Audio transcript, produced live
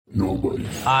Nobody.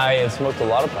 I have smoked a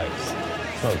lot of pipes.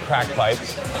 Smoked crack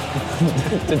pipes,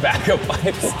 tobacco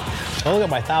pipes. Oh, look at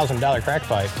my $1,000 crack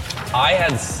pipe. I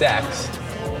had sex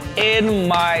in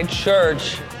my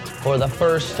church for the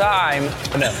first time.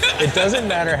 No, it doesn't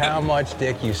matter how much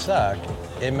dick you suck.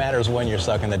 It matters when you're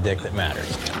sucking the dick that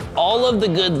matters. All of the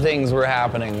good things were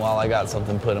happening while I got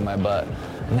something put in my butt,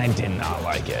 and I did not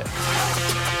like it.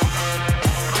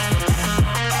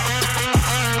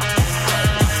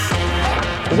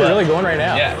 Is it really going right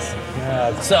now? Yes.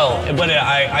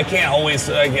 I can't always,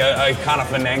 I kind of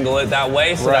finagle it that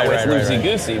way, so that way it's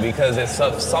loosey-goosey, because it's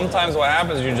sometimes what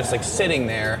happens is you're just like sitting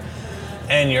there,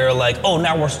 and you're like, oh,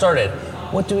 now we're started.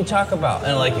 What do we talk about?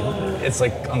 And like, it's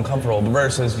like uncomfortable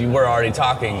versus you were already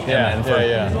talking and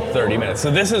then for 30 minutes.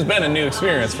 So this has been a new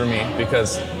experience for me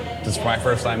because this is my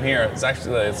first time here. It's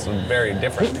very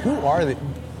different. Who are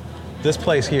this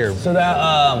place here? So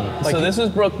that, so this is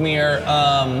Brookmere.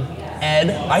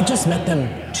 Ed, I just met them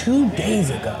 2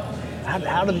 days ago.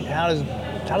 How does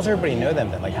everybody know them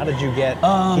then? Like, how did you get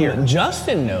here?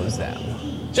 Justin knows them.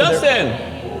 Justin!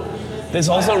 This is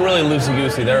also really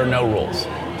loosey-goosey. There are no rules.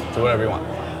 So whatever you want.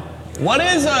 What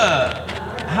is,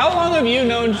 how long have you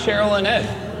known Cheryl and Ed?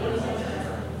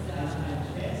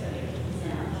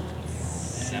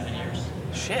 7 years.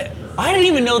 Shit. I didn't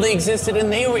even know they existed,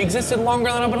 and they existed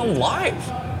longer than I've been alive.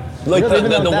 Like the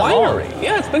winery. Long.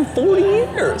 Yeah, it's been 40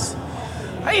 years.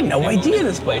 I had no idea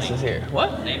this place was here.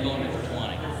 What? They've owned it for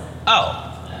 20.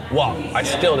 Oh. Well, I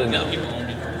still didn't know. People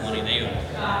owned it for 20, they owned it.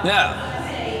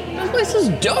 Yeah. This place is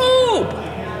dope.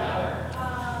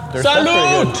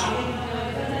 Salute!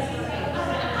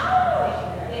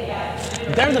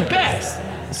 They're the best.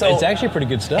 So it's actually pretty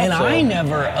good stuff. And so.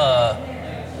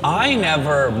 I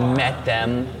never met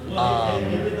them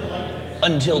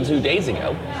until 2 days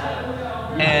ago.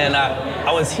 And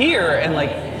I was here, and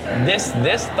like this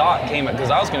thought came up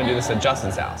because I was going to do this at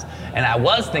Justin's house, and I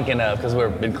was thinking of, because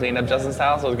we've been cleaning up Justin's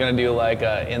house, I was going to do like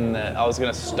I was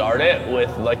going to start it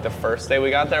with like the first day we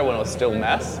got there when it was still a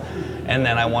mess, and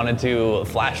then I wanted to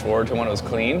flash forward to when it was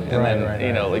clean,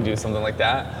 and like do something like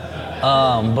that.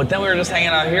 But then we were just hanging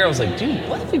out here. I was like, dude,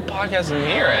 what if we podcast in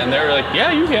here? And they were like,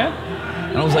 yeah, you can.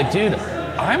 And I was like, dude,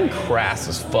 I'm crass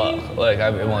as fuck. Like,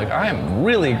 I am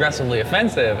really aggressively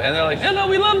offensive. And they're like, no,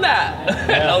 we love that.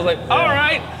 Yeah, and I was like, all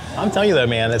right. I'm telling you though,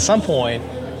 man, at some point,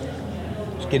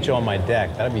 just get you on my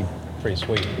deck. That'd be pretty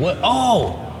sweet. What?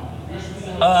 Oh,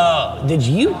 did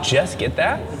you just get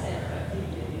that?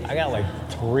 I got like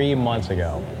 3 months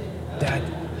ago. That.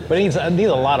 But it needs a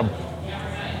lot of,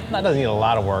 that doesn't need a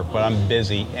lot of work, but I'm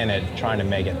busy in it trying to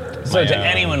make it. So to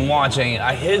anyone watching,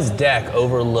 his deck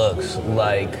overlooks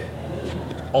like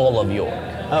all of York.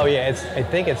 Oh yeah, I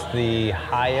think it's the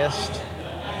highest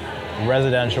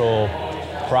residential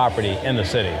property in the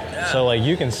city. Yeah. So like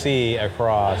you can see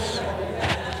across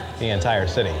the entire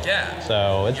city. Yeah.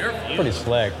 So it's pretty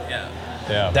slick. Yeah.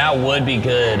 Yeah. That would be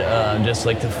good, just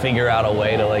like to figure out a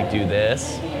way to like do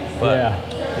this. But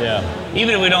yeah.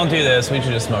 Even if we don't do this, we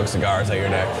should just smoke cigars at your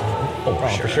deck. Oh,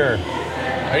 for sure.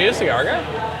 Are you a cigar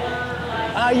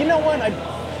guy? You know what?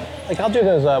 I'll do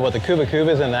those with the Cuba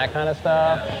Cubas and that kind of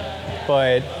stuff,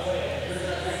 but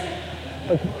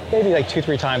maybe like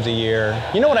 2-3 times a year.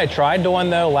 You know what I tried doing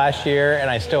though last year, and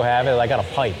I still have it? I got a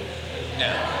pipe.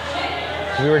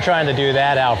 Yeah. We were trying to do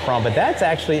that out front, but that's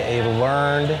actually a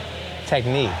learned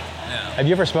technique. Yeah. Have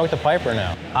you ever smoked a pipe or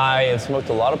no? I have smoked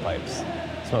a lot of pipes.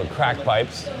 Smoked crack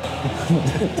pipes,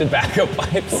 tobacco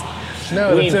pipes.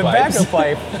 No, the tobacco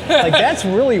pipe, like that's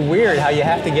really weird how you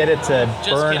have to get it to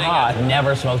burn hot. I've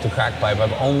never smoked a crack pipe.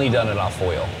 I've only done it off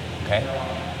oil, okay?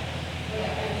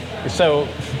 So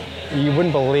you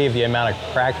wouldn't believe the amount of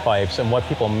crack pipes and what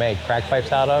people make crack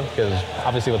pipes out of, because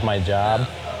obviously with my job,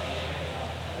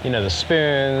 you know, the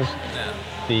spoons,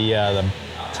 the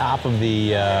top of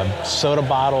the soda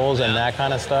bottles and that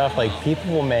kind of stuff, like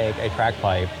people will make a crack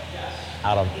pipe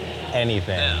out of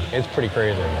anything. Yeah. It's pretty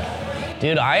crazy.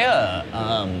 Dude,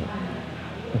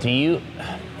 do you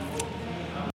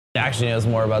actually knows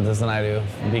more about this than I do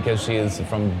because she is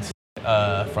from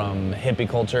hippie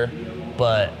culture,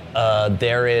 but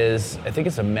there is, I think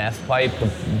it's a meth pipe,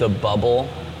 the bubble.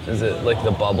 Is it like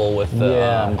the bubble with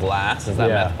the glass? Is that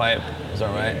meth pipe? Is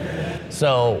that right?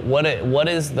 So what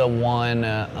is the one,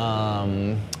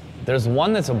 there's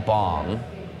one that's a bong,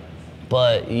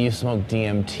 but you smoke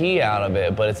DMT out of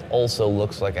it, but it also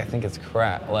looks like, I think it's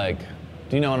crack, like,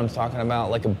 do you know what I'm talking about?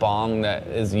 Like a bong that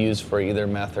is used for either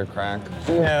meth or crack?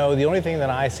 No, the only thing that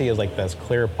I see is like this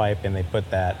clear pipe and they put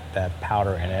that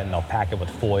powder in it and they'll pack it with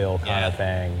foil kind of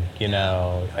thing. You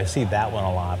know, I see that one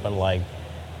a lot, but like,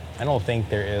 I don't think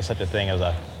there is such a thing as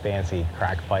a fancy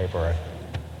crack pipe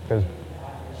because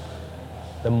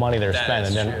the money they're That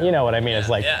spending. is And true. you know what I mean? It's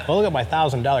like, Yeah. well, look at my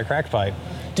 $1,000 crack pipe.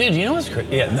 Dude, you know what's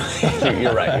crazy? Yeah,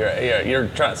 you're right. You're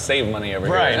trying to save money over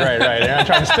here. Right. You're not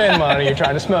trying to spend money, you're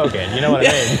trying to smoke it. You know what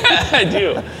I mean? I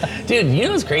do. Dude, you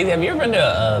know what's crazy? Have you ever been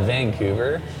to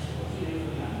Vancouver?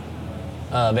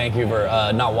 Vancouver,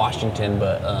 not Washington,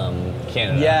 but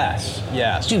Canada.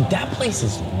 Yes. Dude, that place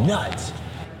is nuts.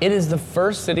 It is the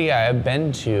first city I have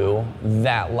been to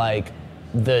that, like,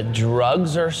 the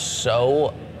drugs are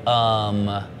so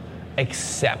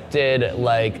accepted,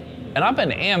 like, and I've been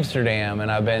to Amsterdam and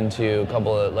I've been to a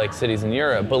couple of like cities in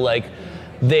Europe, but like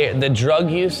the drug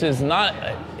use is not,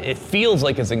 it feels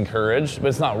like it's encouraged, but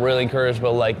it's not really encouraged,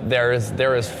 but like there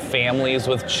is families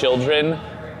with children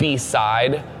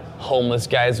beside homeless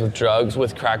guys with drugs,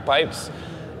 with crack pipes.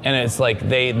 And it's like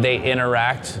they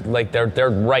interact, like they're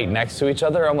right next to each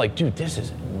other. I'm like, dude, this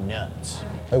is nuts.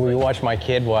 Like we watch my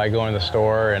kid while I go in the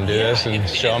store and do this and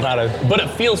show him how to. But it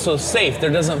feels so safe. There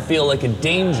doesn't feel like a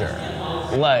danger.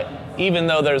 Like, even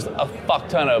though there's a fuck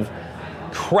ton of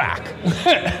crack.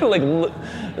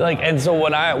 And so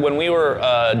when we were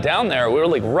down there, we were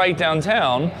like right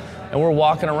downtown and we're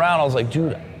walking around. I was like,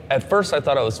 dude, at first I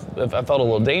thought I felt a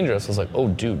little dangerous. I was like, oh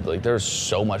dude, like there's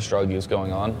so much drug use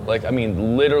going on. Like, I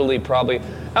mean, literally probably,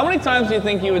 how many times do you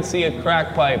think you would see a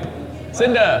crack pipe?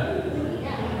 Cinda,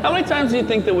 how many times do you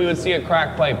think that we would see a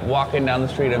crack pipe walking down the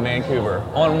street in Vancouver?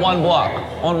 On one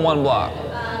block.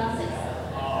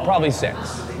 Probably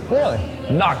 6. Really?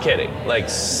 Not kidding. Like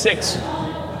 6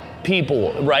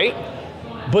 people, right?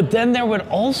 But then there would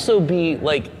also be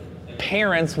like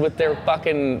parents with their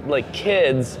fucking like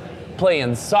kids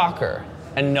playing soccer,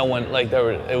 and no one like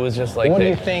it was just like. What do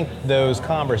you think those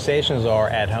conversations are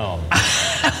at home?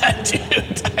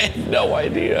 Dude, I have no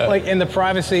idea. Like in the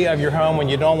privacy of your home when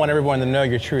you don't want everyone to know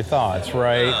your true thoughts,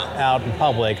 right? Out in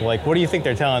public, like what do you think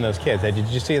they're telling those kids? Hey, did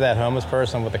you see that homeless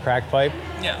person with the crack pipe?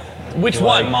 Yeah. Which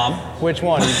one, Mom? Which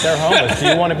one? They're homeless. Do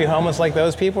you want to be homeless like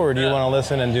those people, or do you want to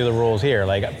listen and do the rules here?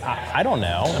 Like, I don't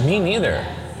know. Me neither.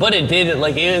 But it did,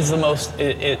 like, it is the most,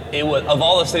 it was, of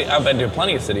all the cities, I've been to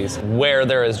plenty of cities where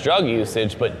there is drug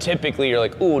usage, but typically you're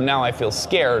like, ooh, now I feel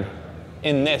scared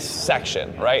in this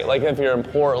section, right? Like if you're in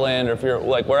Portland or if you're,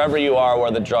 like, wherever you are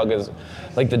where the drugs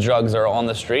are on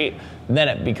the street, then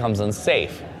it becomes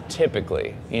unsafe,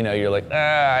 typically. You know, you're like,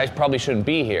 I probably shouldn't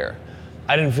be here.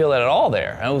 I didn't feel that at all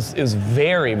there. And it was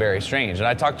very, very strange. And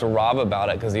I talked to Rob about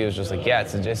it because he was just like, yeah,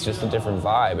 it's just a different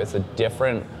vibe. It's a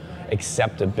different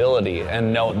acceptability,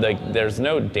 and there's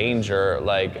no danger.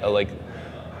 Like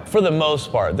for the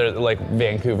most part, like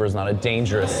Vancouver's not a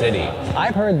dangerous city.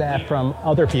 I've heard that from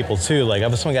other people too. Like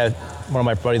one of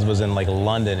my buddies was in like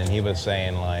London, and he was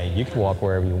saying like you could walk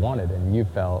wherever you wanted, and you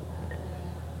felt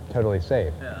totally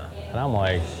safe. Yeah. And I'm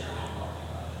like,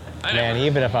 man,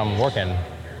 even if I'm working,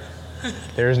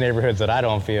 there's neighborhoods that I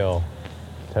don't feel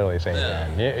totally safe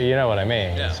in. You know what I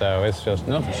mean? Yeah. So it's just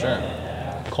No, for sure.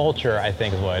 culture, I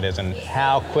think, is what it is, and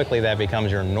how quickly that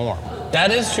becomes your norm.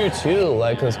 That is true too.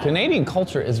 Like, because Canadian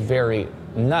culture is very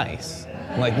nice.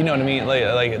 Like, you know what I mean?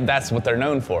 Like that's what they're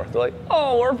known for. They're like,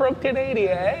 oh, we're from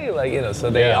Canada, eh? Like, you know, so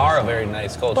they are a very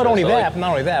nice culture. But not only we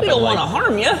that, don't want to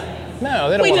harm you. No,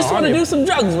 they don't. We just want to do some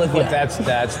drugs with you. But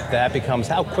that becomes,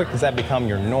 how quick does that become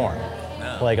your norm?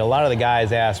 Like a lot of the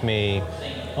guys ask me,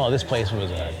 oh, this place was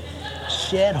a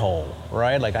shithole,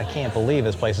 right? Like I can't believe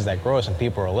this place is that gross and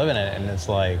people are living in it, and it's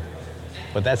like,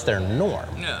 but that's their norm.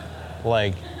 Yeah.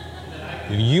 Like,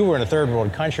 if you were in a third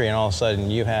world country and all of a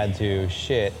sudden you had to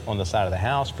shit on the side of the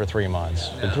house for 3 months,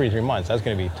 for three months, that's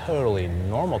going to be totally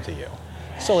normal to you.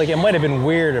 So like it might have been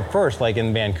weird at first, like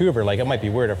in Vancouver, like it might be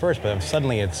weird at first, but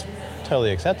suddenly it's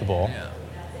totally acceptable. Yeah.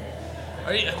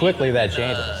 Quickly that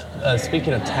changes.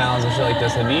 Speaking of towns and shit like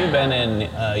this, have you been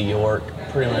in York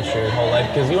pretty much your whole life?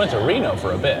 Because you went to Reno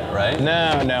for a bit, right?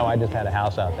 No, I just had a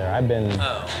house out there. I've been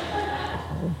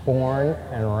born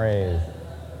and raised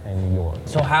in New York.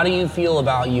 So how do you feel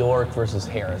about York versus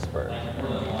Harrisburg?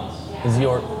 Is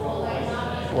York...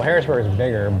 Well, Harrisburg is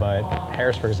bigger, but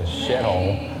Harrisburg is a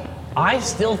shithole. I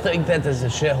still think that there's a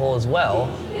shithole as well.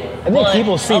 I think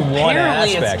people see one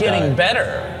apparently aspect it's getting of it.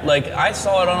 better. Like, I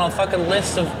saw it on a fucking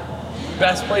list of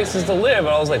best places to live, and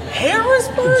I was like,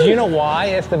 Harrisburg? Do you know why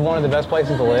it's one of the best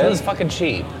places to live? It's fucking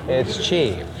cheap. It's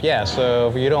cheap. Yeah, so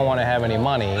if you don't want to have any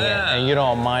money and you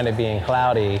don't mind it being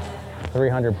cloudy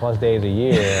 300 plus days a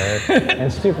year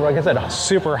and super, like I said,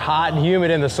 super hot and humid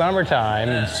in the summertime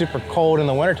and super cold in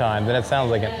the wintertime, then it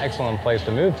sounds like an excellent place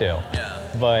to move to. Yeah.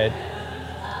 But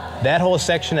that whole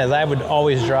section, as I would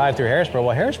always drive through Harrisburg,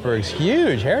 well, Harrisburg's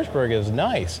huge. Harrisburg is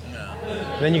nice.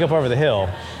 Yeah. Then you go up over the hill,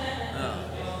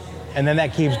 and then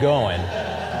that keeps going.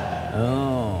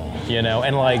 Oh. You know,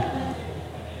 and like,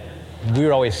 we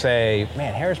would always say,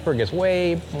 man, Harrisburg gets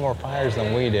way more fires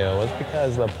than we do. It's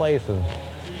because the place is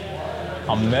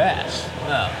a mess,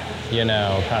 you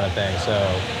know, kind of thing. So,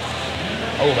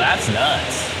 Oh, that's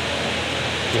nuts.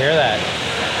 you hear that?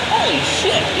 Holy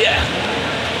shit, yeah.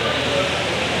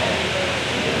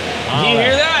 Do you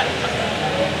hear that?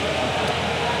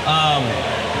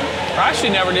 I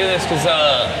actually never do this because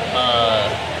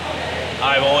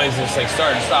I've always just like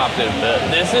started and stopped it. But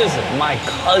this is my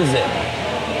cousin,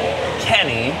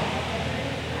 Kenny,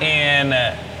 and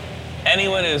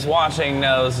anyone who's watching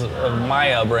knows of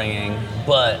my upbringing,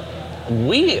 but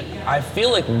I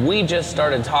feel like we just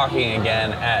started talking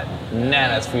again at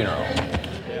Nana's funeral.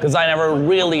 Because I never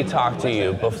really talked to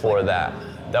you before that.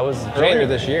 That was Earlier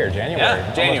this year, January.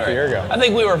 Yeah, January. Almost a year ago. I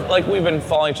think we've been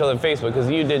following each other on Facebook because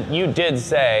you did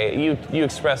say, you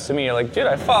expressed to me, you're like, dude,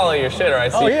 I follow your shit or I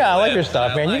see. Oh yeah, I like your clips,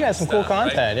 stuff, I man. You like got some cool stuff, right?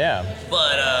 content, yeah.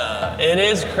 But it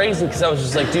is crazy because I was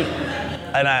just like, dude,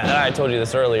 and I told you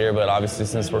this earlier, but obviously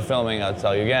since we're filming, I'll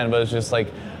tell you again. But it's just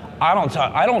like, I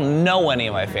don't know any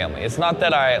of my family. It's not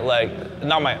that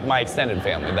not my extended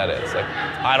family. That is like,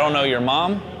 I don't know your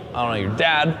mom. I don't know your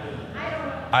dad.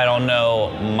 I don't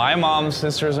know my mom's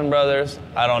sisters and brothers.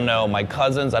 I don't know my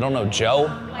cousins. I don't know Joe.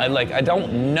 I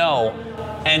don't know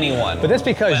anyone. But that's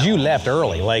because you left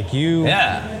early. Like you.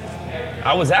 Yeah.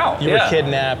 I was out. You were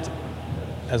kidnapped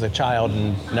as a child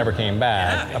and never came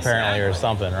back, apparently, or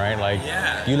something, right? Like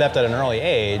you left at an early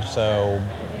age, so.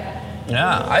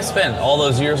 Yeah, I spent all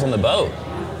those years on the boat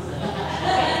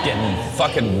getting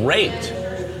fucking raped.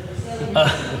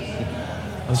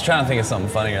 I was trying to think of something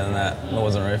funnier than that. It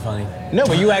wasn't very funny. No,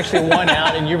 but you actually went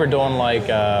out and you were doing like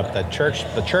the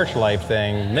church life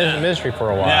thing, ministry for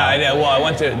a while. Yeah, I did. Well, I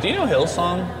went to. Do you know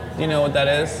Hillsong? Do you know what that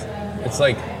is? It's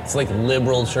like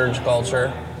liberal church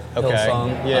culture. Okay.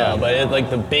 Hillsong. Yeah. But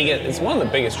it's one of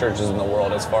the biggest churches in the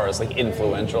world as far as like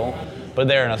influential. But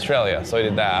they're in Australia, so I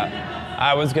did that.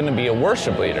 I was going to be a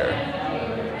worship leader,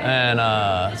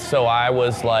 and so I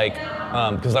was like.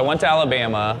 Because I went to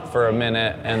Alabama for a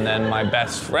minute, and then my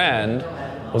best friend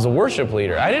was a worship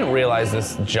leader. I didn't realize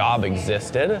this job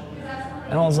existed,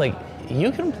 and I was like,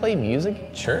 "You can play music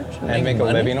at church and make a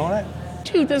living on it?"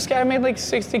 Dude, this guy made like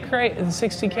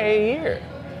 $60K a year,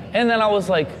 and then I was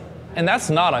like, and that's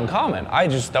not uncommon.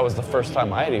 That was the first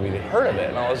time I had even heard of it,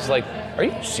 and I was like, "Are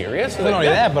you serious?" Not only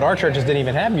that, but our churches didn't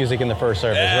even have music in the first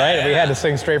service, right? We had to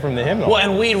sing straight from the hymnal. Well,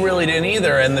 and we really didn't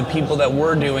either, and the people that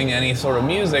were doing any sort of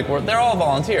music, they're all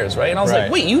volunteers, right? And I was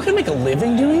like, wait, you can make a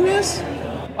living doing this?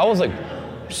 I was like,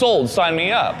 sold, sign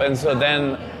me up. And so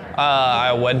then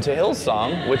I went to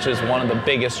Hillsong, which is one of the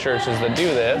biggest churches that do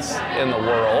this in the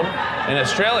world, in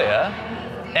Australia.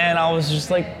 And I was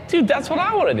just like, dude, that's what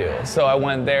I want to do. So I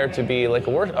went there to be like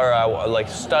I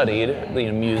studied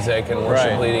music and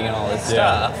worship leading and all this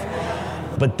stuff.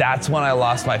 But that's when I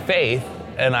lost my faith,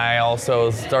 and I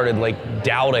also started like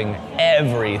doubting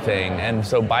everything. And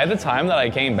so by the time that I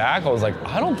came back, I was like,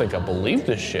 I don't think I believe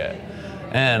this shit.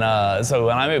 And so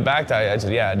when I moved back, I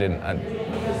said, yeah, I didn't.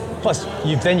 Plus,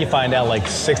 then you find out like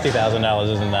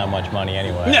 $60,000 isn't that much money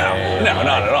anyway. No,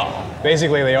 not at all.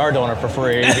 Basically, they are doing it for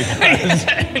free because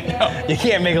you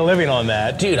can't make a living on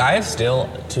that. Dude, I have still,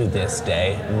 to this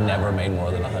day, never made more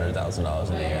than $100,000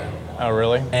 in a year. Oh,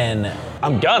 really? And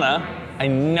I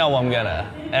know I'm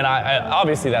gonna. And I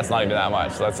obviously that's not even that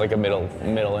much. So that's like a middle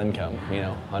income,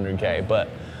 100K. But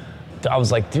I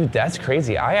was like, dude, that's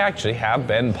crazy. I actually have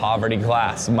been poverty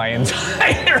class my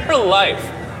entire life.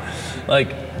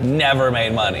 Like, never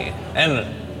made money. And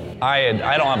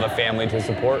I don't have a family to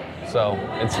support, so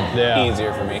it's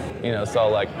easier for me, So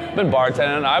like, been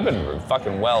bartending. I've been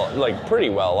fucking pretty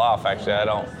well off actually.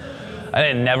 I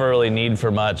didn't never really need for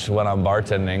much when I'm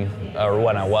bartending, or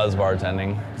when I was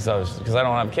bartending, so because I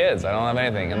don't have kids, I don't have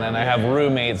anything, and then I have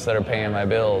roommates that are paying my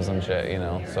bills and shit,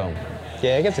 So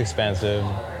yeah, it gets expensive,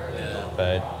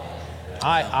 but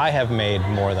I have made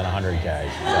more than 100K.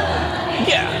 So.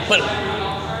 Yeah, but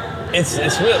it's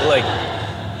really like.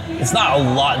 It's not a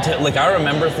lot to, like, I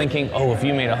remember thinking, oh, if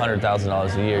you made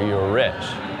 $100,000 a year, you were rich.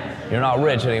 You're not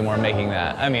rich anymore making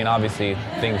that. I mean, obviously,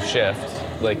 things shift,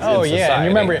 like, in society. And you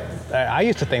remember, I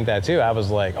used to think that, too. I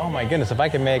was like, oh, my goodness, if I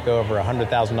could make over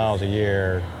 $100,000 a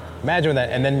year, imagine that.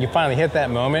 And then you finally hit that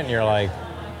moment, and you're like,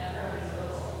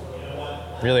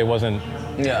 really wasn't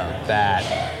that,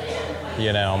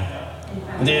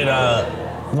 Dude,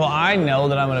 well, I know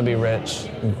that I'm going to be rich,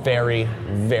 very,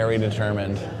 very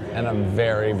determined. And I'm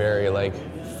very, very,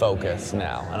 focused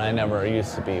now. And I never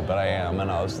used to be, but I am. And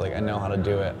I was like, I know how to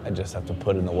do it. I just have to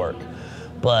put in the work.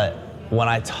 But when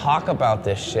I talk about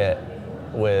this shit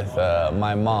with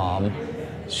my mom,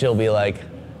 she'll be like,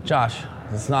 Josh,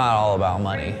 it's not all about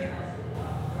money.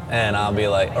 and I'll be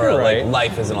like, or Right. like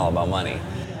life isn't all about money.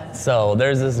 So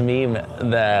there's this meme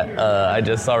that I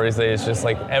just saw recently. It's just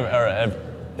like,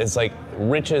 it's like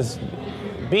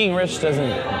being rich doesn't,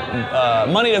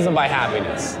 money doesn't buy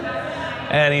happiness.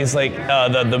 And he's like,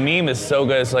 the meme is so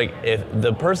good. It's like, if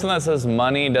the person that says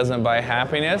money doesn't buy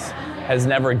happiness has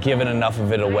never given enough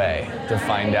of it away to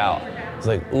find out. It's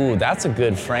like, ooh, that's a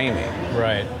good framing.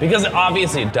 Right. Because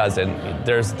obviously it doesn't.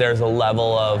 There's a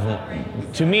level of,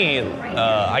 to me,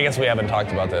 I guess we haven't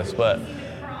talked about this, but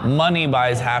money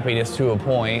buys happiness to a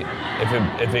point.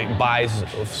 If it buys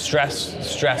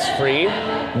stress-free,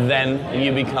 then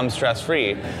you become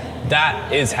stress-free.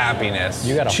 That is happiness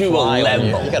You gotta to fly a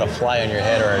level. you gotta fly on your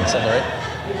head or something, right?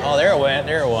 Oh, there it went.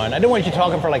 I didn't want you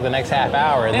talking for like the next half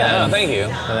hour. And Yeah, then, no, thank you.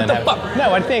 and then What the fuck?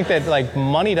 No, I think that like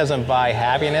money doesn't buy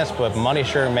happiness, but money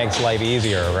sure makes life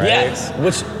easier, right? Yes,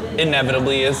 which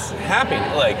inevitably is happy.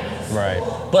 Like, Right.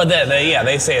 but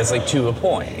they say it's like to a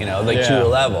point, like Yeah. to a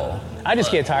level. I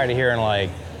just get tired of hearing like,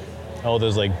 oh,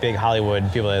 those like big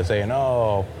Hollywood people that are saying,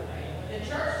 oh,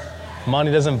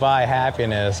 money doesn't buy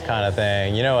happiness kind of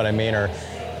thing. You know what I mean? Or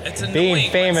It's annoying being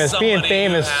when famous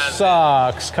somebody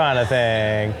sucks kind of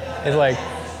thing. It's like,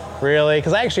 really?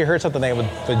 Because I actually heard something with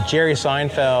Jerry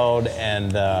Seinfeld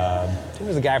and who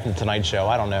was the guy from The Tonight Show?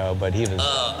 I don't know, but he was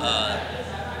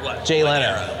What? Jay What Leno.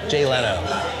 era? Jay Leno.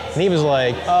 And he was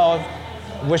like, oh,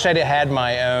 wish I had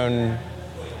my own.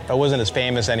 I wasn't as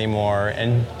famous anymore.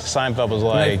 And Seinfeld was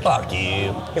like, Fuck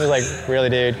you. he was like, really,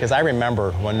 dude? Because I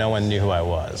remember when no one knew who I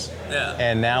was. Yeah.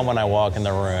 And now when I walk in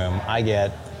the room, I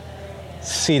get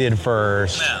seated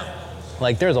first. Yeah.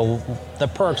 Like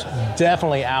the perks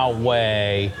definitely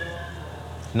outweigh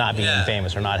not being Yeah.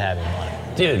 famous or not having money.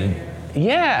 Dude,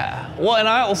 yeah. Well, and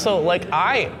I also,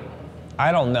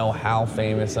 I don't know how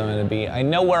famous I'm going to be. I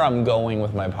know where I'm going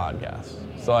with my podcast.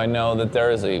 So I know that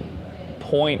there is a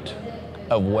point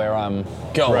of where I'm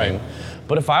going. Right.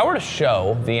 But if I were to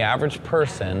show the average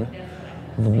person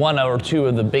one or two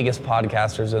of the biggest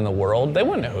podcasters in the world, they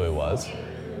wouldn't know who he was.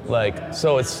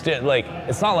 So it's still,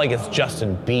 it's not like it's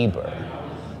Justin Bieber.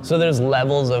 So there's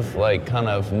levels of, kind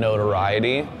of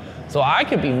notoriety. So I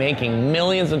could be making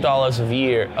millions of dollars a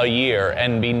year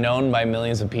and be known by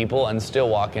millions of people and still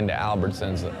walk into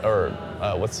Albertsons or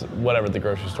whatever the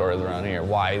grocery store is around here,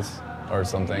 Wise or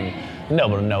something.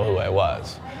 Nobody would know who I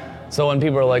was. So when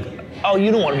people are like, oh,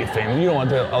 you don't want to be famous, you don't want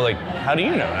to, I'm like, how do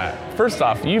you know that? First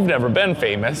off, you've never been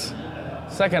famous.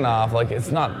 Second off, it's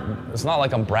not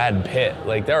like I'm Brad Pitt.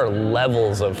 There are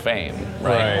levels of fame,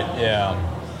 right? Yeah.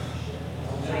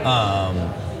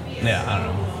 Yeah, I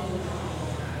don't know.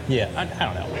 Yeah, I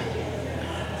don't know.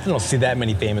 I don't see that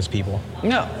many famous people.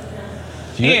 No.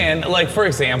 And for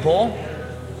example,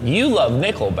 you love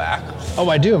Nickelback, Oh,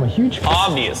 I do. I'm a huge fan.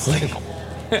 obviously.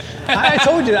 I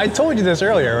told you this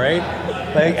earlier, right?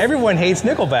 Everyone hates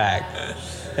Nickelback.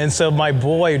 And so my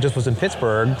boy who just was in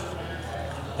Pittsburgh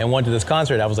and went to this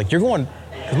concert, I was like, you're going,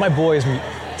 because my boy's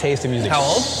taste in music How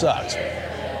old? sucks.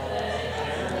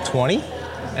 20?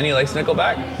 And he likes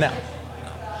Nickelback? No.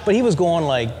 But he was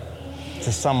going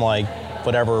to some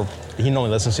whatever he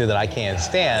normally listens to that I can't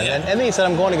stand. Yeah. And then he said,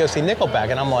 I'm going to go see Nickelback.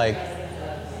 And I'm like,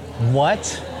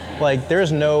 what?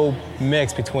 There's no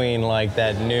mix between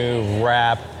that new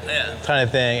rap kind of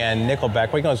thing and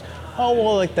Nickelback. He goes, oh,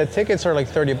 well, the tickets are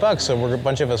 $30, so a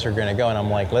bunch of us are going to go. And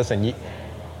I'm like, listen,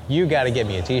 you got to get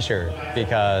me a t-shirt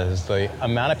because the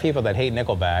amount of people that hate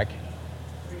Nickelback,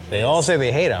 they all say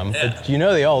they hate them, but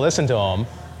they all listen to them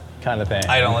kind of thing.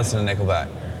 I don't listen to Nickelback.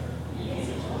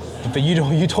 But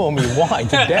you told me why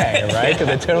today, right? Because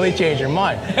it totally changed your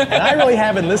mind. And I really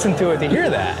haven't listened to it to hear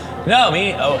that. No,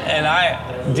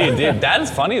 dude, that is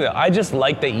funny though. I just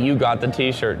like that you got the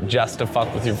t-shirt just to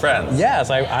fuck with your friends. Yes,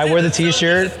 I wear the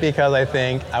t-shirt because I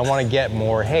think I want to get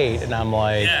more hate. And I'm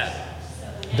like,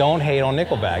 don't hate on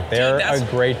Nickelback. They're a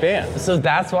great band. So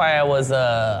that's why I was,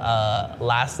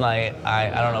 last night, I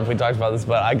don't know if we talked about this,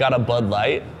 but I got a Bud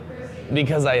Light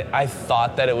because I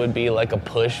thought that it would be a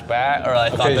pushback, or I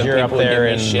thought that Because you're up people would there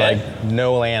give me in shit.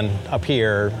 no land up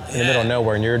here in the middle of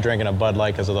nowhere, and you're drinking a Bud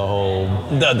Light because of the whole.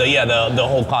 The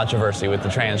whole controversy with the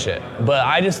trans shit. But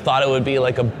I just thought it would be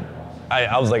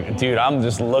I was like, dude, I'm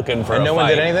just looking for And a no fight. one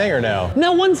did anything, or no?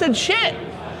 No one said shit.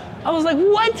 I was like,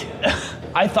 what?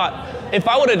 I thought if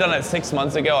I would have done it 6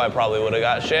 months ago, I probably would have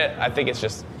got shit. I think it's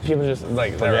just people just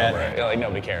they're Forget. over it.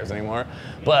 Nobody cares anymore.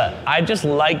 But I just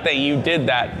like that you did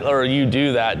that, or you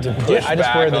do that to push I just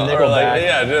back wear the on- or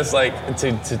Nickelback. just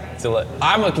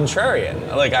I'm a contrarian.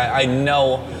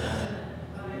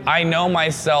 I know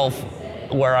myself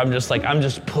where I'm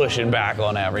just pushing back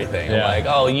on everything. Yeah. Like,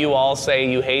 oh, you all say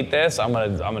you hate this, I'm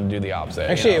gonna do the opposite.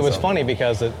 Actually, it was funny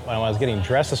because when I was getting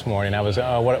dressed this morning, I was,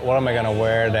 what am I gonna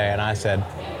wear today? And I said,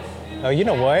 oh, you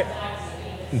know what?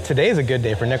 Today's a good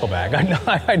day for Nickelback. I know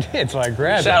I did, so I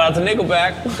grabbed Shout out to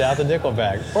Nickelback. Shout out to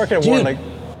Nickelback. Or I could have worn like.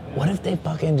 What if they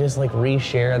fucking just like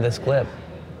reshare this clip?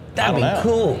 That'd be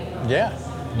cool. Yeah.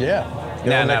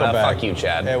 No, fuck you,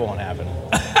 Chad. It won't happen.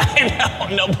 I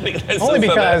know, nobody listens. Only to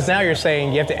because this. now you're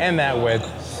saying you have to end that with,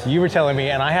 you were telling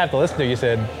me, and I have to listen to it, you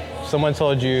said, someone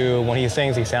told you when he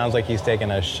sings he sounds like he's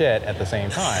taking a shit at the same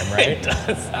time, right? It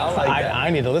does sound like that. I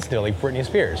need to listen to it like Britney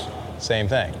Spears. Same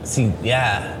thing. See,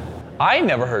 yeah. I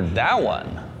never heard that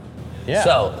one. Yeah.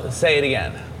 So, say it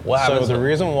again. What happens? So the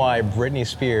reason why Britney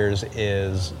Spears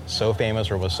is so famous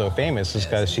or was so famous is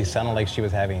because she sounded like she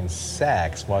was having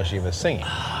sex while she was singing.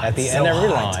 At the end of every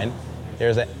line,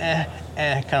 there's a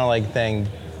kind of like thing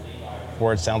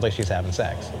where it sounds like she's having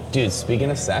sex. Dude,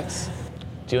 speaking of sex,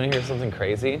 do you want to hear something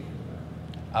crazy?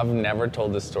 I've never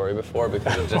told this story before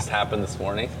because it just happened this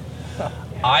morning.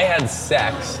 I had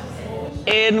sex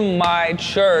in my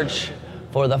church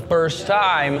for the first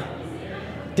time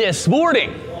this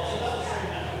morning.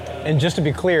 And just to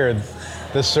be clear,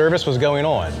 the service was going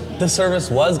on. The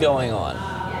service was going on.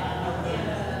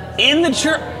 In the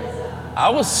church. I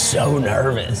was so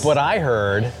nervous. But I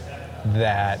heard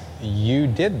that you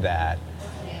did that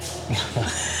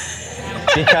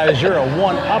because you're a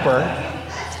one-upper,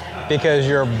 because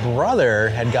your brother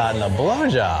had gotten a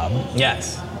blowjob.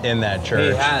 Yes. In that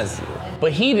church. He has.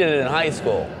 But he did it in high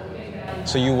school.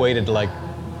 So you waited like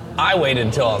I waited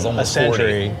until I was almost a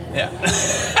century. 40.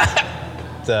 Yeah.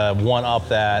 To one-up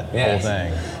that whole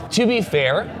thing. To be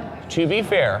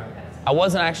fair, I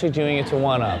wasn't actually doing it to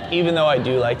one-up, even though I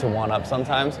do like to one-up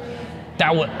sometimes.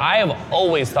 I have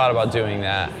always thought about doing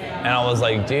that, and I was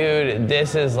like, dude,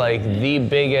 this is like the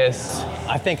biggest.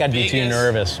 I think I'd be too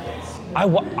nervous.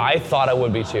 I thought I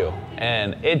would be too,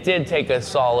 and it did take a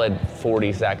solid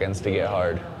 40 seconds to get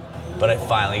hard. But I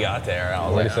finally got there, and I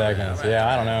was 40 like, seconds. Right.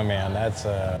 Yeah, I don't know, man. That's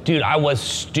Dude, I was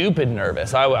stupid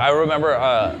nervous. I remember.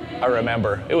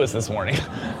 It was this morning.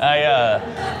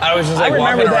 I was just like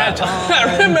walking around.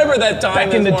 I remember that time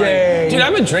back in the morning. day. Dude,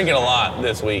 I've been drinking a lot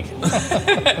this week.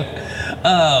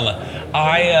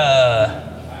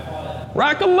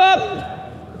 Rock 'em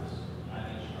up.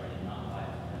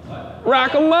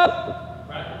 Rock 'em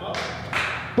up.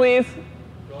 Please.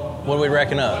 what are we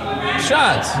racking up?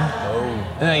 Shots.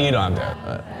 Oh. No, you don't have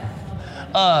to.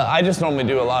 I just normally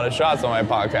do a lot of shots on my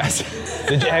podcast.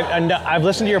 I've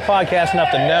listened to your podcast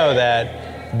enough to know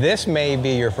that this may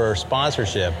be your first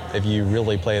sponsorship if you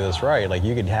really play this right. Like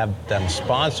you could have them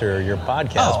sponsor your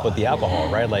podcast with the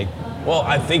alcohol, right? Like, well,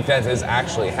 I think that is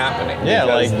actually happening. Yeah,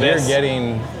 like they're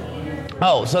getting.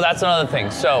 Oh, so that's another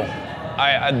thing. So,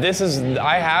 I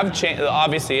have changed.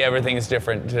 Obviously, everything is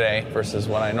different today versus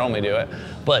when I normally do it.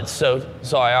 But so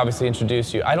I obviously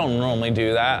introduced you. I don't normally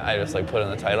do that. I just like put in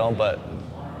the title, but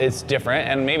it's different,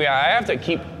 and maybe I have to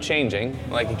keep changing,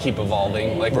 like keep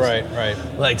evolving. Like right.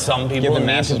 Like some people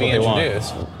need to be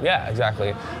introduced. Yeah,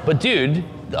 exactly. But dude,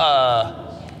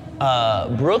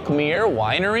 Brookmere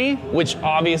Winery, which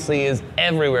obviously is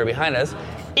everywhere behind us,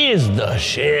 is the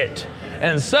shit.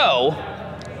 And so,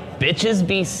 bitches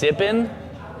be sippin'?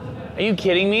 Are you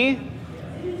kidding me?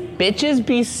 Bitches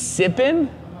be sippin'?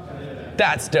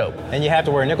 That's dope. And you have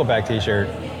to wear a Nickelback t-shirt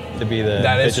to be the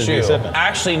That is bitches true. be sipping.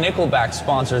 Actually, Nickelback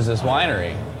sponsors this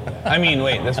winery. I mean,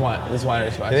 wait, this winery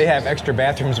sponsors. They have extra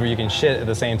bathrooms where you can shit at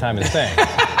the same time as sing.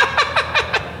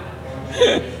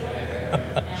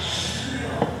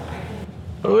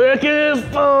 Looking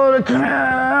for the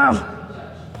crowd.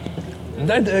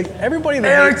 Everybody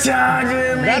Every time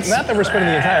you make not that we're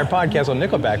spending the entire podcast on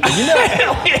Nickelback, but you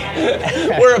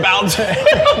know, we're about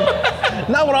to.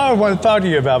 not what I want to talk to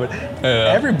you about, but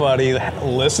everybody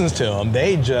listens to them.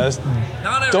 They just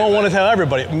don't want to tell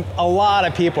everybody. A lot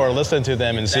of people are listening to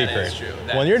them in secret. Is true.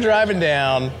 When you're driving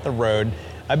down the road,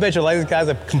 I bet you a lot of these guys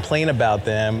that complain about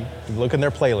them, look in their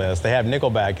playlist. They have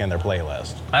Nickelback in their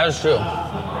playlist. That is true.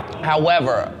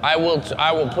 However, I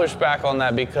will push back on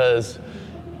that because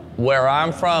where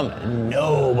I'm from,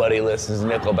 nobody listens to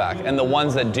Nickelback. And the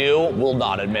ones that do will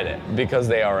not admit it because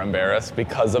they are embarrassed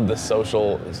because of the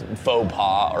social faux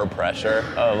pas or pressure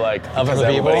of like other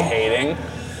everybody people hating.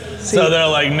 See, so they're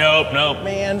like, nope.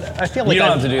 Man, I feel like you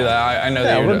don't have to do that. I know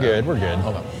that we're good. We're good.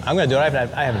 Okay. I'm gonna do it. I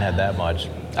haven't had that much.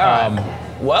 All right.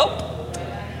 Well,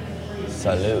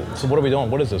 salute. So what are we doing?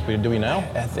 What is this? Do we know?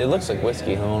 It looks like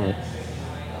whiskey.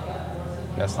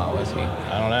 That's not whiskey.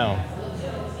 I don't know.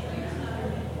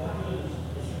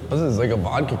 What is this, like a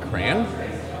vodka cran?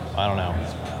 I don't know.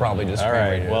 Probably just All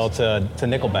right. cranberry juice. Well, to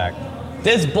Nickelback.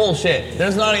 This bullshit.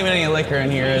 There's not even any liquor in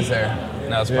here, is there?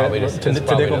 No, it's probably just, To it's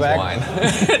probably just Nickelback?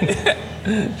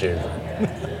 wine. Cheers.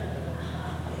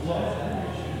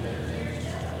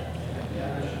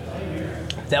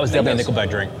 That was definitely a Nickelback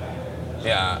drink.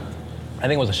 Yeah. I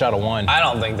think it was a shot of wine. I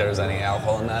don't think there's any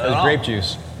alcohol in that It at was all. grape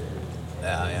juice.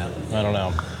 Yeah. I don't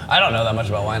know. I don't know that much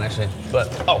about wine, actually. But,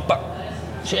 fuck.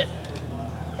 Shit.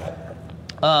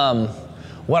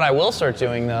 What I will start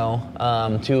doing, though,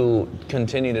 to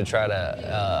continue to try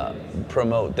to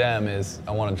promote them is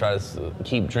I want to try to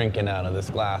keep drinking out of this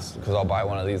glass, because I'll buy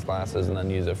one of these glasses and then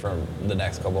use it for the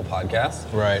next couple podcasts.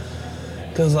 Right.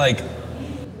 Because,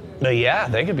 yeah,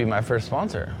 they could be my first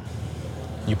sponsor.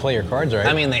 You play your cards right.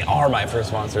 I mean, they are my first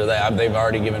sponsor. They've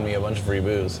already given me a bunch of free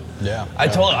booze. Yeah. I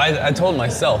told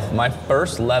myself my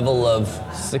first level of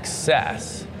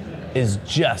success is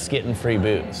just getting free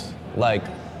booze.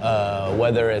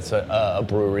 Whether it's a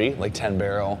brewery, like 10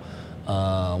 Barrel,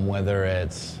 whether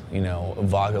it's, a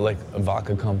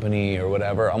vodka company or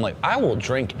whatever. I'm like, I will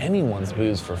drink anyone's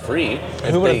booze for free.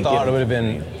 Who would have thought it would have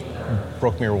been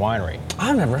Brookmere Winery?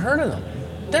 I've never heard of them.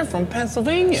 They're from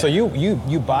Pennsylvania. So you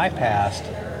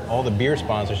bypassed all the beer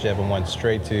sponsorship and went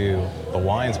straight to the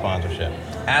wine sponsorship.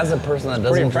 As a person that Pretty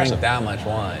doesn't impressive. drink that much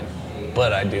wine,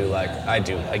 but I do like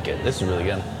it. This is really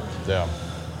good. Yeah.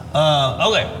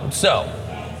 Okay, so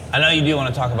I know you do want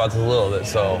to talk about this a little bit.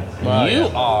 So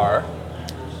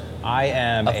I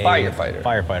am a firefighter.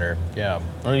 Firefighter, yeah.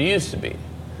 Or you used to be.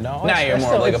 No, Now you're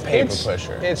more like a paper it's-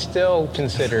 pusher. It's still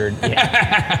considered.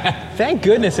 Thank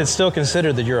goodness it's still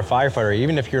considered that you're a firefighter,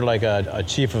 even if you're like a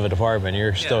chief of a department.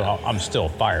 You're still. I'm still a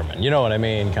fireman. You know what I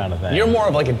mean, kind of thing. You're more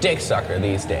of like a dick sucker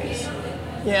these days.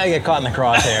 Yeah, I get caught in the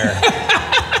crosshair.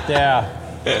 Yeah.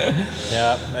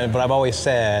 But I've always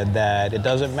said that it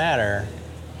doesn't matter.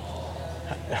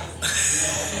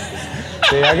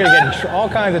 See, I'm gonna get in all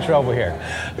kinds of trouble here.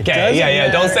 Okay, yeah.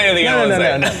 Don't say anything I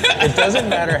don't No. say. It doesn't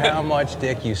matter how much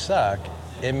dick you suck.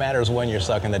 It matters when you're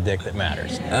sucking the dick that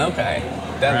matters. Okay,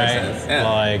 that makes sense. Yeah.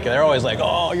 Like, they're always like,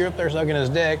 oh, you're up there sucking his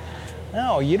dick.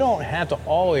 No, you don't have to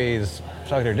always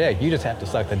suck their dick. You just have to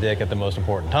suck the dick at the most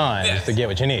important times to get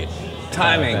what you need.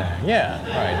 Timing. Yeah,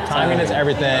 right. Timing is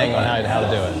everything on how to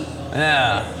do it.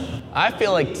 Yeah. I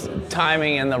feel like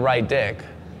timing and the right dick.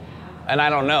 And I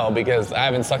don't know, because I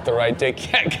haven't sucked the right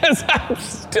dick yet, because I'm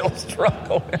still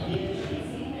struggling.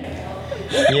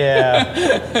 Yeah,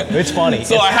 it's funny.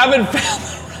 So I haven't found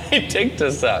the right dick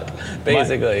to suck,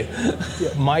 basically.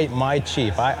 My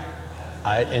chief, I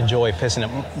enjoy pissing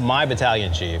him. My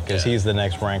battalion chief, because he's the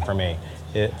next rank for me.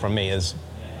 Is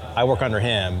I work under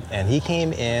him, and he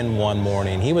came in one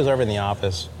morning. He was over in the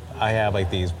office. I have like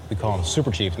these, we call them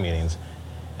super chiefs meetings,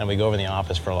 and we go over in the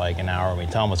office for like an hour and we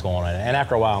tell him what's going on. And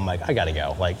after a while, I'm like, I gotta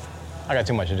go. Like, I got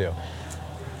too much to do.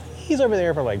 He's over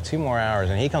there for like 2 more hours,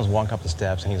 and he comes walking up the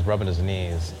steps, and he's rubbing his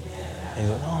knees. And he's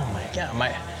like, oh my God,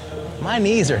 my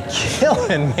knees are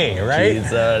killing me, right?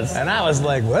 Jesus. And I was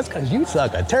like, well, that's because you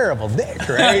suck a terrible dick,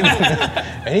 right?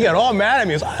 And he got all mad at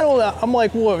me. He was, I don't know. I'm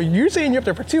like, well, you're saying you're up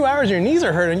there for 2 hours, and your knees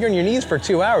are hurting, you're on your knees for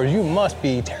 2 hours. You must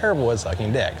be terrible at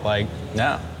sucking dick. Like,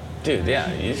 No. Dude,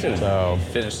 yeah, you should have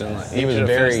finished them. he was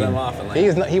very, them off in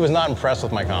he was not impressed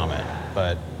with my comment,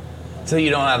 but. So you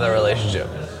don't have that relationship.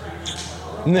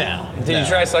 No. Did you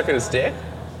try sucking his dick?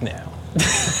 No.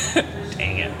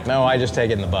 Dang it. No, I just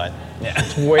take it in the butt. Yeah.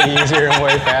 It's way easier and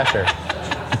way faster.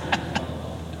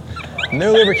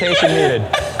 No lubrication needed.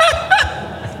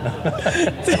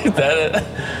 Dude,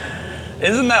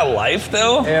 isn't that life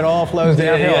though? It all flows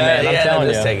downhill, man. I'm telling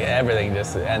you. Everything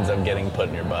just ends up getting put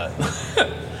in your butt.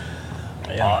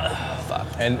 Yeah. Fuck.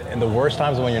 And the worst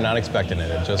times when you're not expecting it,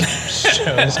 it just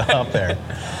shows up there.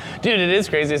 Dude, it is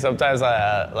crazy. Sometimes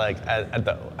I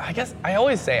guess I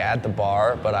always say at the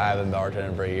bar, but I haven't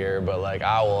bartended for a year. But like,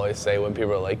 I will always say when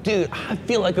people are like, dude, I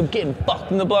feel like I'm getting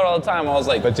fucked in the butt all the time. I was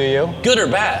like, But do you? good or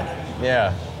bad?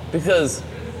 Yeah. Because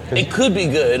it could be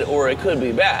good or it could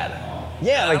be bad.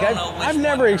 Yeah, like I don't know which I've one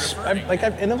never, works, and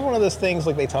it's one of those things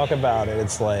like they talk about it.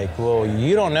 It's like, well,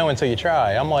 you don't know until you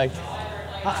try. I'm like,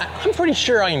 I'm pretty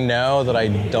sure I know that I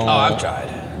don't. Oh, I've tried.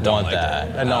 Don't Want like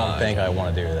that. that. I don't think I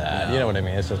want to do that. No. You know what I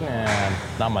mean? It's just,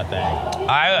 not my thing.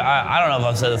 I don't know if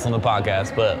I've said this on the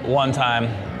podcast, but one time,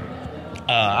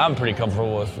 I'm pretty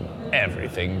comfortable with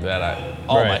everything that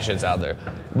all my shit's out there.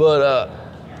 But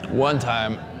one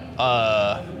time,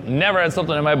 never had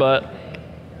something in my butt,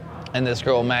 and this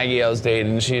girl Maggie I was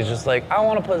dating, she's just like, I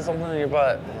want to put something in your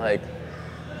butt. Like,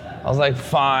 I was like,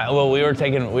 fine. Well, we were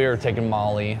taking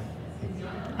Molly,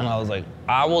 and I was like,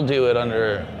 I will do it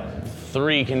under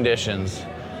 3 conditions.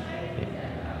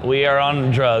 We are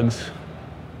on drugs.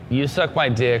 you suck my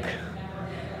dick,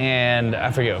 and I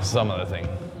forget some other thing.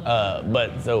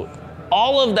 But so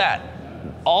all of that,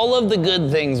 all of the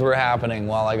good things were happening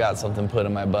while I got something put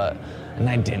in my butt, and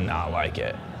I did not like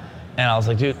it. And I was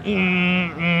like, dude,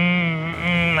 and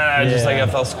I just like, I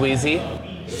felt squeezy.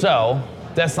 So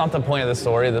that's not the point of the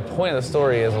story. The point of the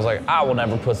story is I was like, I will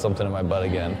never put something in my butt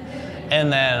again.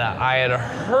 And then I had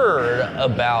heard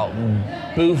about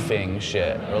boofing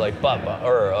shit, or like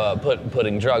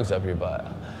putting drugs up your butt.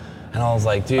 And I was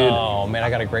like, dude. Oh man, I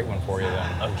got a great one for you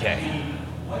then. Okay.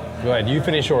 Go ahead, you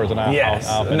finish yours and I'll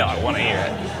finish. No, I want to hear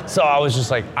it. So I was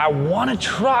just like, I want to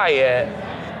try it,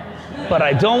 but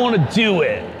I don't want to do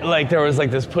it. Like there was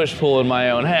like this push-pull in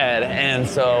my own head. And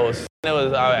so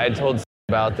I told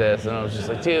about this, and I was just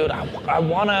like, dude, I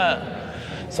want to.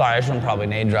 Sorry, I shouldn't probably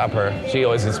name drop her. She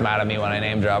always gets mad at me when I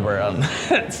name drop her on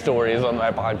stories on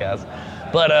my podcast.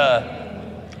 But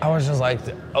I was just like,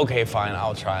 okay, fine,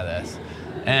 I'll try this.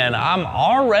 And I'm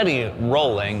already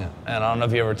rolling, and I don't know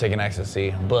if you ever taken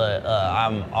ecstasy, but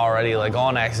I'm already like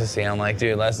on ecstasy. I'm like,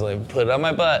 dude, let's like, put it on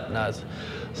my butt. And I was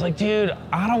like, dude,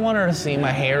 I don't want her to see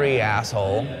my hairy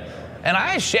asshole. And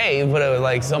I shave, but it was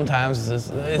like sometimes it's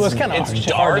kind of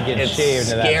dark, to get it's shaved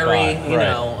scary, in that spot. you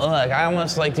know. Like I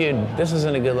almost like, dude, this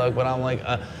isn't a good look, but I'm like,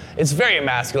 it's very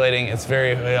emasculating. It's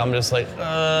very, I'm just like,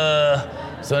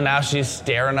 So now she's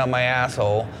staring at my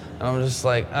asshole, and I'm just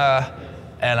like,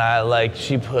 and I like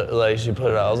she put it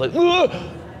out. I was like, ugh!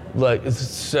 Like it's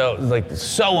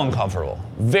so uncomfortable,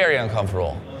 very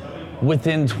uncomfortable.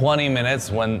 Within 20 minutes,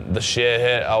 when the shit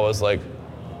hit, I was like,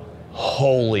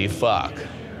 holy fuck.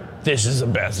 This is the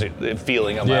best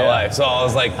feeling of my life. So I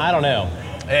was like, I don't know.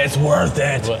 It's worth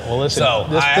it. Well, listen, so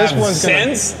this I have one's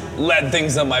since led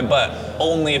things on my butt,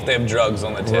 only if they have drugs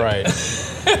on the tip.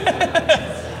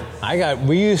 Right.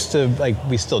 We used to, like,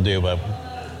 we still do, but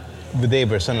they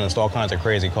were sending us all kinds of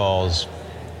crazy calls,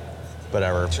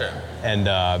 whatever. Sure. And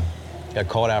got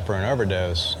called out for an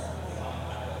overdose.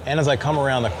 And as I come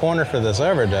around the corner for this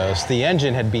overdose, the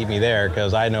engine had beat me there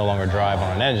because I no longer drive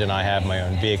on an engine. I have my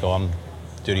own vehicle. I'm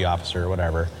duty officer or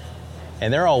whatever.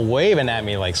 And they're all waving at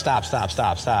me like, stop, stop,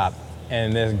 stop, stop.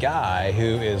 And this guy who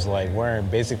is like wearing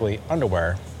basically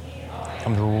underwear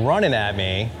comes running at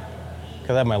me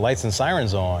because I have my lights and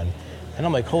sirens on. And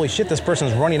I'm like, holy shit, this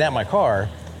person's running at my car.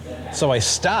 So I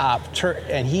stop,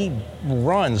 and he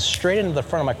runs straight into the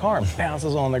front of my car and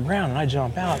bounces on the ground, and I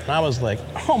jump out. And I was like,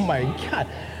 oh my God,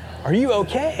 are you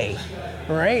okay?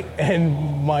 Right?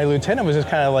 And my lieutenant was just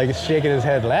kind of like shaking his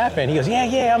head laughing. He goes,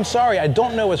 yeah, I'm sorry. I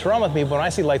don't know what's wrong with me, but when I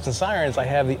see lights and sirens, I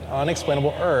have the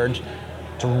unexplainable urge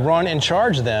to run and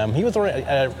charge them. He was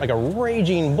like a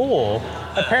raging bull.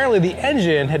 Apparently the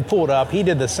engine had pulled up. He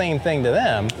did the same thing to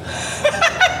them.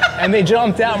 And they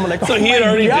jumped out and were like, oh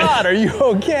my God, are you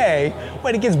okay?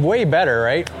 But it gets way better,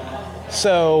 right?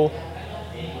 So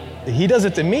he does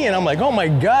it to me, and I'm like, oh my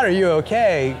God, are you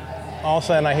okay? All of a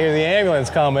sudden I hear the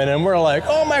ambulance coming, and we're like,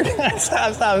 oh my God,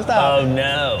 stop. Oh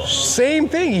no. Same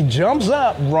thing, he jumps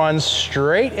up, runs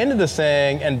straight into this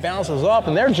thing, and bounces off,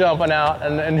 and they're jumping out,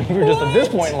 and we're just at this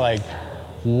point like,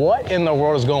 what in the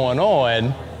world is going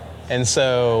on? And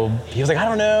so he was like, I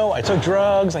don't know, I took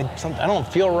drugs, I don't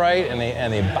feel right, and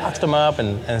they boxed him up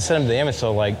and sent him to the ambulance.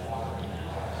 So like,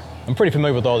 I'm pretty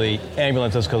familiar with all the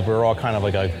ambulances because we're all kind of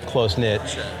like a close-knit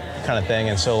kind of thing.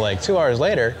 And so like 2 hours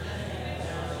later,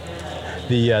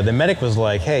 the medic was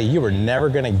like, hey, you were never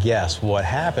gonna guess what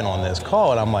happened on this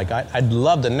call. And I'm like, I'd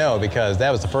love to know because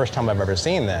that was the first time I've ever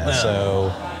seen that. Yeah. So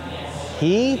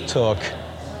he took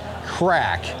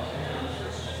crack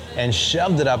and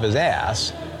shoved it up his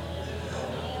ass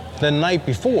the night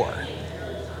before,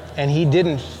 and he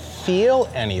didn't feel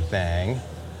anything,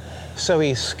 so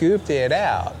he scooped it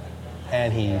out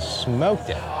and he smoked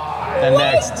it the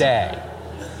next day.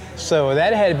 So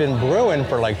that had been brewing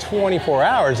for like 24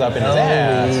 hours up in his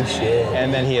ass. Holy shit.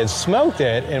 And then he had smoked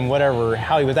it and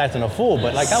how he was acting a fool.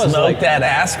 But like I was smoked that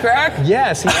ass crack?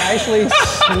 Yes, he actually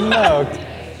smoked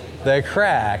the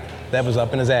crack that was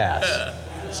up in his ass.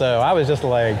 So I was just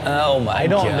like, oh my God. I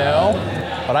don't know,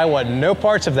 but I want no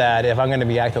parts of that if I'm going to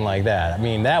be acting like that. I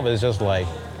mean, that was just like,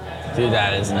 dude,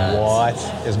 that is nuts.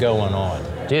 What is going on?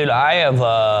 Dude, I have,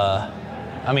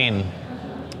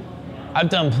 I've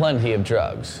done plenty of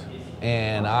drugs,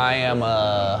 and I am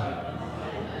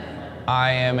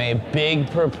a big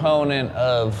proponent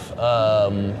of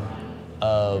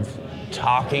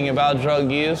talking about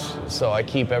drug use, so I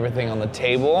keep everything on the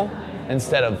table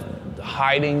instead of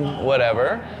hiding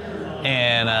whatever.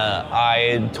 And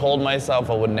I told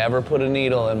myself I would never put a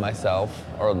needle in myself,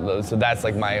 so that's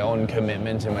like my own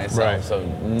commitment to myself. Right. So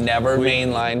never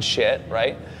mainline shit,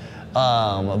 right?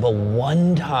 But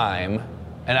one time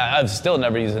And I've still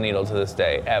never used a needle to this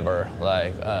day, ever,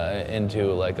 like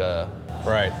into like a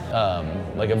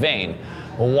vein.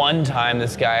 One time,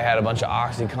 this guy had a bunch of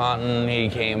OxyContin. He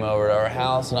came over to our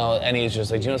house, and he's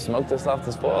just like, "Do you want to smoke this off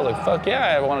this bowl?" I was like, "Fuck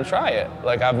yeah, I want to try it."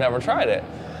 Like, I've never tried it.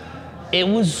 It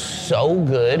was so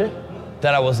good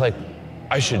that I was like,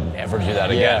 I should never do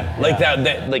that again. Like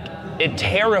that, like it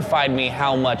terrified me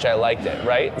how much I liked it.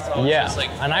 Right? So yeah. Like,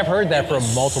 and I've heard that from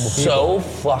multiple people. So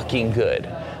fucking good.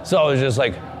 So I was just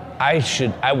like,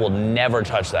 I will never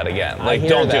touch that again. Like, I hear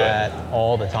don't that do it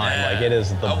all the time. Like, it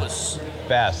is the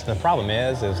best. The problem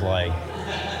is like,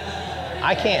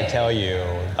 I can't tell you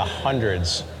the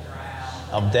hundreds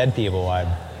of dead people I've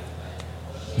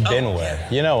been with. Yeah.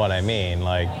 You know what I mean?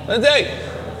 Like, Lindsay,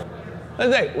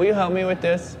 will you help me with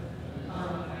this?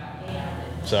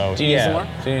 So do you need some more?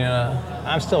 Do you need,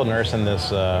 I'm still nursing this.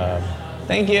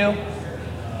 Thank you.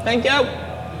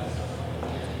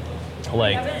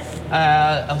 Like,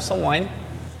 some wine.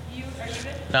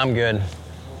 No, I'm good.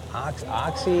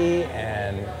 Oxy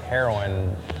and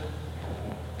heroin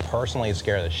personally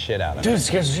scare the shit out of me. Dude, it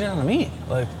scares the shit out of me.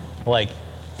 Like,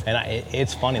 and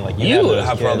it's funny. Like, you would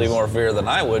have probably more fear than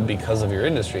I would because of your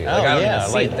industry. Like, I don't even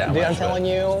see it that much. Dude, I'm telling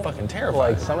you, it's fucking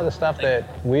terrifying. Like, some of the stuff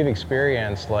that we've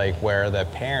experienced, like where the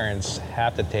parents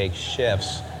have to take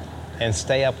shifts and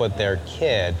stay up with their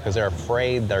kid because they're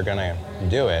afraid they're gonna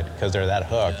do it because they're that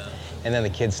hooked. And then the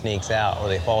kid sneaks out, or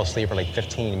they fall asleep for like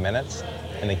 15 minutes,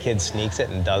 and the kid sneaks it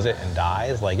and does it and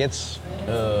dies. Like, it's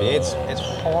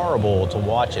horrible to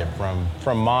watch it from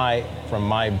my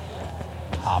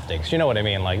optics. You know what I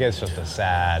mean? Like, it's just a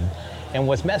sad. And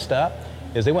what's messed up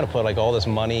is they want to put like all this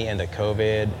money into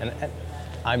COVID, and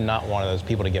I'm not one of those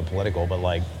people to get political, but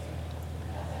like,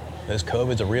 this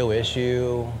COVID's a real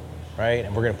issue, right?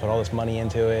 And we're gonna put all this money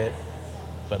into it,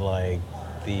 but like,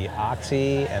 the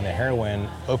oxy and the heroin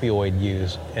opioid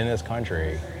use in this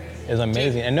country is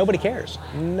amazing, and nobody cares.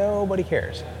 Nobody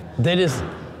cares. That is,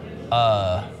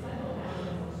 I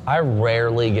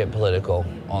rarely get political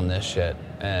on this shit,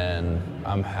 and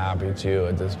I'm happy to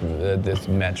at this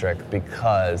metric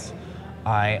because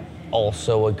I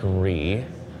also agree.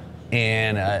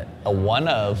 And I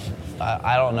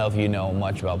don't know if you know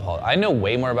much about politics. I know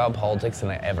way more about politics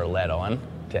than I ever let on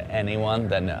to anyone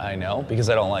that I know because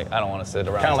I don't want to sit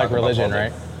around. Kind of like religion,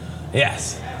 right?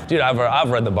 Yes, dude. I've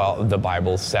read the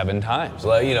Bible 7 times.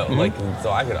 Like, you know, like,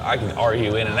 so I can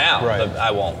argue in and out, right. But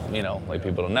I won't. You know, like,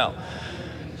 people don't know.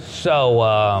 So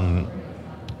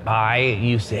I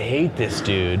used to hate this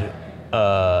dude,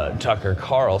 Tucker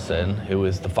Carlson, who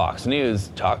was the Fox News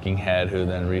talking head who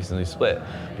then recently split.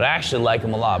 But I actually like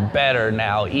him a lot better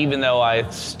now, even though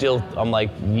I'm like,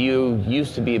 you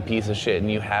used to be a piece of shit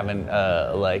and you haven't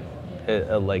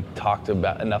talked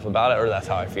enough about it, or that's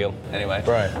how I feel anyway.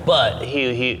 Right. But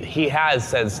he has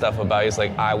said stuff about, he's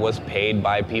like, I was paid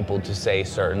by people to say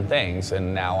certain things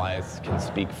and now I can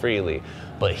speak freely.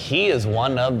 But he is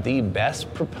one of the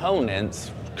best proponents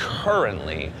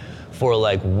currently for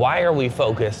like, why are we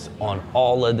focused on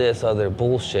all of this other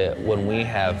bullshit when we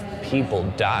have people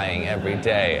dying every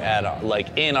day at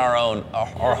in our home?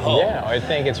 Yeah, I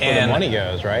think it's where the money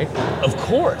goes, right? Of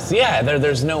course, yeah.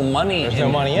 There's no money.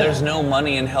 There's no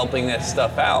money in helping this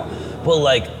stuff out. But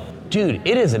like, dude,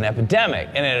 it is an epidemic,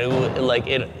 and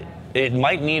it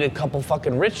might need a couple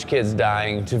fucking rich kids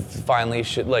dying to finally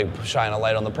shine a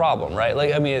light on the problem, right?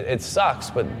 Like, I mean, it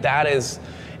sucks, but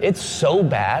it's so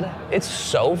bad. It's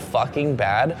so fucking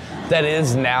bad that it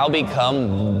has now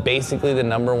become basically the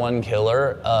 #1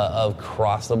 killer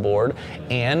across the board.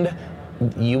 And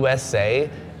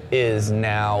USA is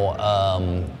now,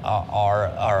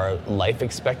 our life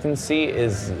expectancy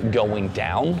is going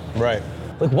down. Right.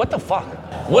 Like, what the fuck?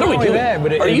 What are we doing?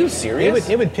 Are you serious?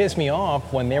 It would piss me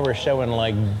off when they were showing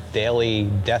like daily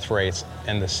death rates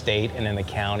in the state and in the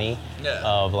county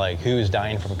of like who's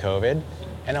dying from COVID.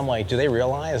 And I'm like, do they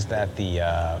realize that the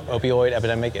opioid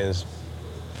epidemic is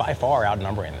by far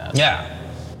outnumbering that? Yeah.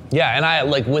 Yeah, and I,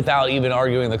 like, without even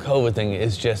arguing the COVID thing,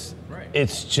 it's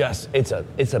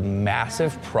a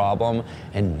massive problem,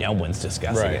 and no one's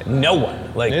discussing it. No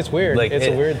one. Like, it's weird. Like, it's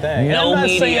a weird thing. No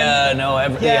media, no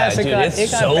everything. Yes, dude, it's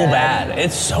so bad.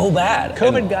 It's so bad.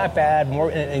 COVID got bad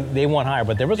more, and they went higher,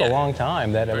 but there was a long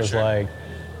time that it was like,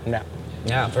 no.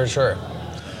 Yeah, for sure.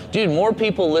 Dude, more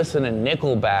people listen to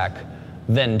Nickelback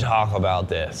than talk about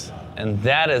this, and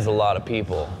that is a lot of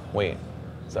people. Wait,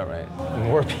 is that right?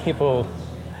 More people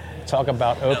talk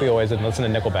about opioids than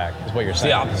listen to Nickelback, is what you're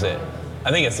saying. It's the opposite.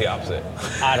 I think it's the opposite.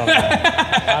 I don't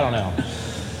know.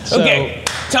 So, okay,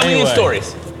 tell me these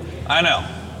stories. I know.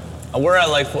 We're at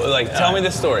tell me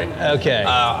this story. Okay.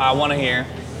 I want to hear.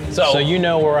 So you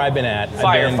know where I've been at.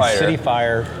 Firefighter. I've been city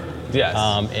fire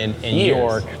Yes. In Years.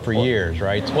 York for years,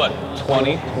 right? What,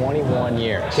 20? 21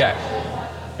 years. Okay.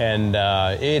 And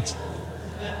it's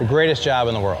the greatest job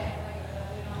in the world,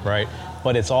 right?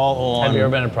 But it's all on... Have you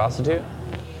ever been a prostitute?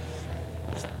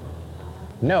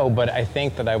 No, but I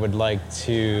think that I would like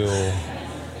to...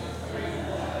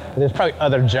 There's probably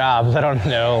other jobs, I don't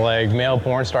know, like male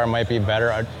porn star might be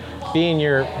better. Being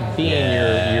your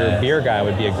beer guy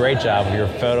would be a great job if you're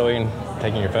photoing,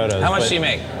 taking your photos. How much do you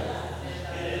make?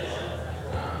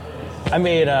 I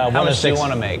made How much do you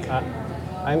want to make?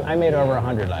 I made over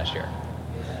 100 last year.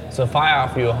 So if I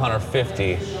offer you 150,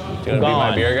 you gonna be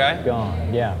my beer guy?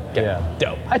 Gone. Yeah. Okay. Yeah.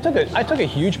 Dope. I took a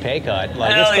huge pay cut.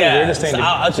 Like Hell it's the yeah. weirdest thing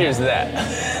I'll cheers to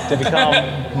that. to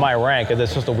become my rank.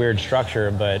 It's just a weird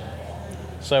structure, but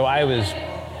so I was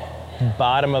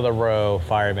bottom of the row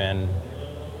fireman,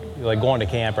 like going to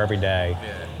camp every day.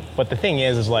 Yeah. But the thing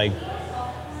is like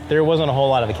there wasn't a whole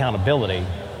lot of accountability,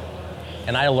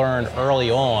 and I learned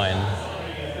early on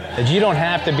that you don't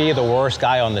have to be the worst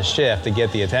guy on the shift to get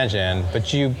the attention, but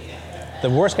the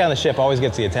worst guy on the ship always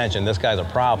gets the attention. This guy's a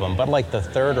problem. But like the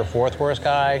third or fourth worst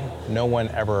guy, no one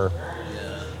ever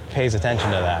pays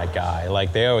attention to that guy.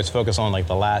 Like they always focus on like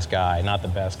the last guy, not the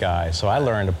best guy. So I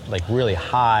learned to like really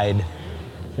hide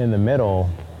in the middle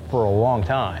for a long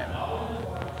time.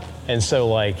 And so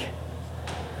like,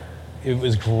 it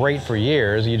was great for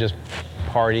years. You just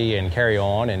party and carry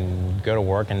on and go to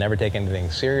work and never take anything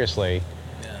seriously.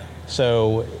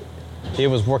 So it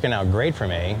was working out great for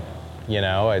me. You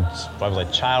know, I was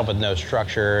a child with no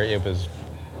structure.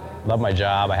 Love my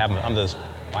job. I'm this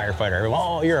firefighter. Everyone,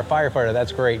 oh, you're a firefighter,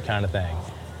 that's great kind of thing.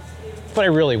 But I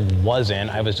really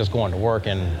wasn't. I was just going to work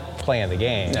and playing the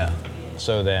game. Yeah.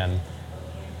 So then,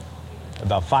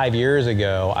 about 5 years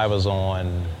ago, I was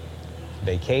on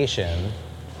vacation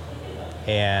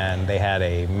and they had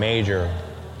a major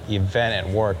event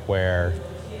at work where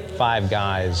 5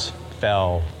 guys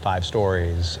fell 5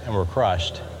 stories and were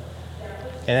crushed.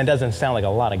 And it doesn't sound like a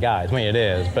lot of guys. I mean, it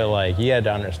is, but like you had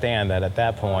to understand that at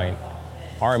that point,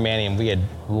 our manning, we had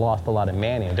lost a lot of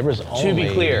manning. There was only... To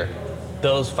be clear,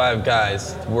 those 5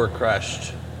 guys were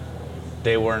crushed.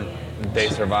 They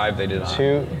survived, they did not.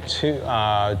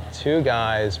 Two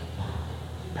guys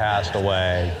passed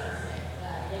away.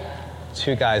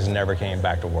 2 guys never came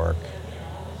back to work.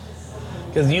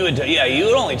 Because you had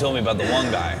only told me about the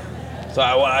one guy. So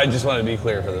I just want to be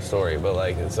clear for the story, but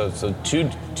like, so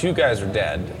two guys were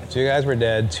dead. 2 guys were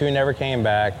dead, 2 never came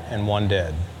back, and 1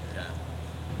 did.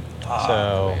 Yeah.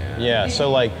 So, yeah, so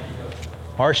like,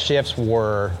 our shifts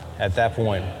were, at that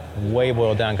point, way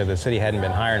boiled down because the city hadn't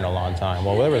been hiring in a long time.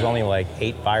 Well, there was only like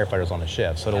 8 firefighters on the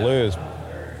shift, so to lose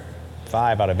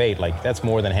 5 out of 8, like, that's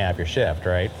more than half your shift,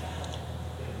 right?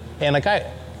 And like,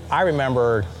 I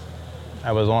remember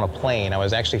I was on a plane. I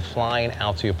was actually flying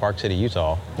out to Park City,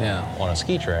 Utah on a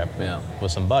ski trip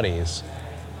with some buddies.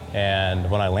 And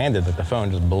when I landed, the phone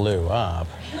just blew up.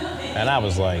 And I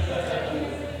was like,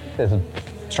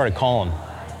 started calling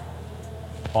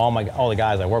all the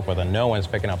guys I work with, and no one's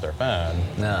picking up their phone.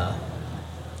 No.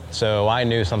 So I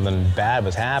knew something bad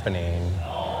was happening.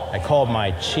 I called my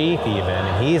chief even,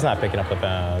 and he's not picking up the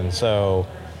phone. So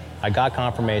I got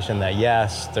confirmation that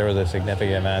yes, there was a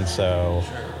significant event. So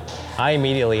I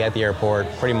immediately at the airport,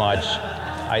 pretty much,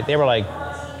 they were like,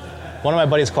 one of my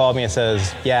buddies called me and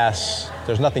says, yes,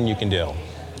 there's nothing you can do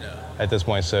at this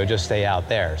point, so just stay out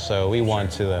there. So we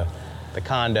went to the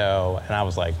condo, and I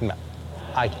was like, no,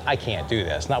 I can't do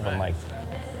this. Not when like,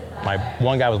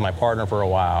 one guy was my partner for a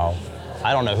while.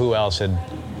 I don't know who else had.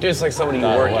 Just like somebody you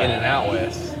work in and out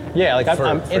with. Yeah, like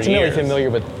I'm intimately years. Familiar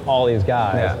with all these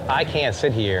guys. Yeah. I can't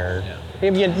sit here. Yeah.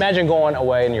 If you imagine going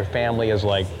away and your family is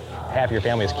like, half your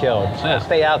family is killed. So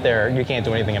stay out there, you can't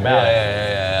do anything about it.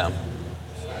 Yeah.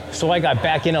 So I got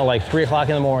back in at like 3 o'clock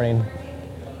in the morning.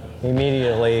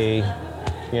 Immediately,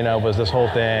 was this whole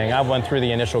thing. I went through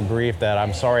the initial grief that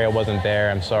I'm sorry I wasn't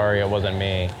there, I'm sorry it wasn't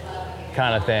me,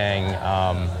 kind of thing.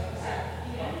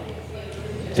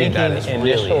 Thinking that is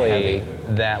initially really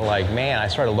heavy. that like, man, I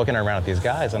started looking around at these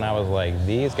guys and I was like,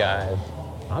 these guys,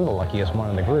 I'm the luckiest one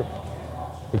in the group.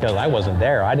 Because I wasn't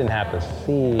there, I didn't have to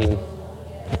see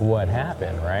what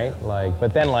happened, right? Like,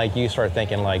 but then like you start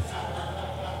thinking like,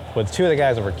 with 2 of the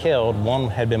guys that were killed, one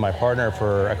had been my partner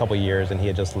for a couple years and he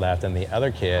had just left, and the other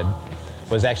kid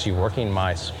was actually working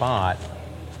my spot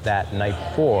that night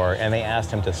before, and they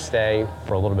asked him to stay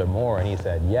for a little bit more, and he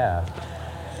said, yeah.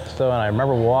 So, and I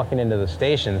remember walking into the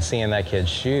station, seeing that kid's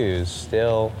shoes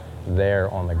still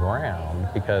there on the ground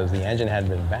because the engine hadn't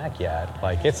been back yet.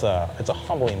 Like, it's a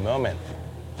humbling moment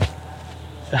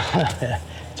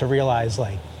to realize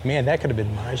like, man, that could have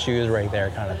been my shoes right there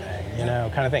kind of thing,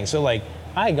 kind of thing. So like,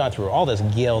 I had gone through all this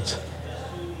guilt,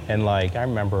 and like I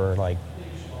remember like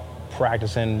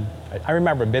practicing. I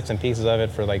remember bits and pieces of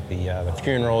it for like the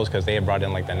funerals because they had brought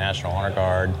in like the National Honor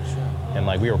Guard, and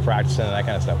like we were practicing and that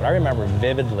kind of stuff. But I remember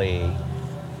vividly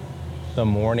the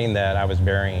morning that I was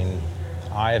burying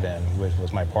Ivan, which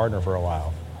was my partner for a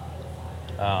while,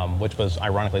 which was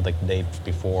ironically like the day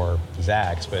before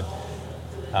Zach's, but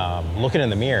looking in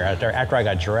the mirror after I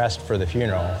got dressed for the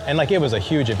funeral, and like it was a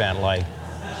huge event, like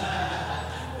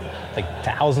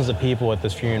thousands of people at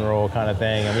this funeral kind of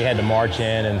thing, and we had to march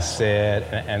in and sit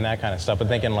and that kind of stuff, but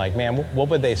thinking like, man, what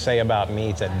would they say about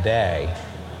me today?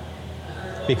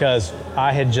 Because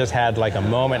I had just had like a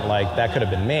moment like that could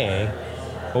have been me.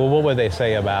 Well, what would they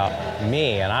say about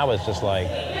me? And I was just like,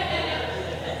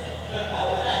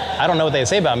 I don't know what they'd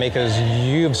say about me because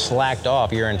you've slacked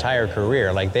off your entire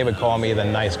career. Like they would call me the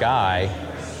nice guy.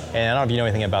 And I don't know if you know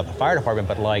anything about the fire department,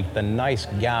 but like the nice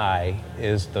guy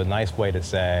is the nice way to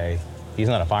say he's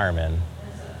not a fireman.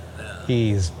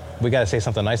 We got to say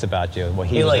something nice about you. Well,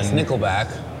 he likes Nickelback.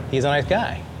 He's a nice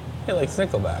guy. He likes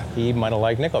Nickelback. He might have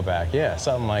liked Nickelback, yeah,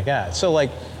 something like that. So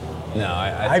like, no,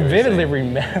 I vividly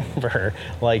remember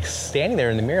like standing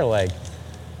there in the mirror like,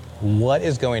 what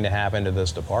is going to happen to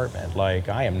this department? Like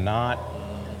I am not,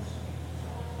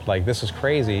 like this is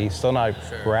crazy, still not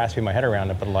grasping my head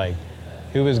around it, but like,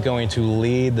 who is going to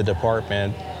lead the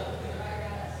department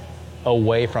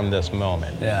away from this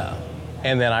moment? Yeah.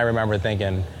 And then I remember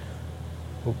thinking,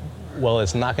 well,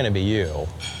 it's not going to be you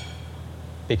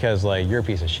because like you're a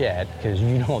piece of shit because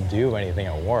you don't do anything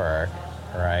at work,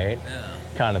 right? Yeah.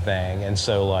 Kind of thing. And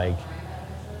so like,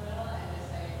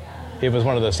 it was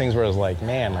one of those things where it was like,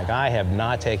 man, like I have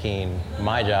not taken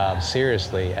my job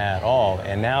seriously at all.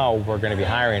 And now we're going to be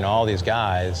hiring all these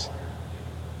guys.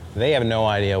 They have no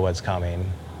idea what's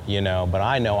coming, you know, but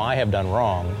I know I have done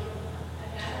wrong,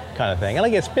 kind of thing. And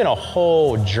like, it's been a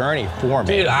whole journey for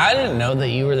me. Dude, I didn't know that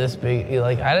you were this big.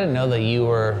 Like, I didn't know that you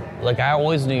were, like, I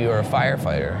always knew you were a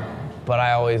firefighter, but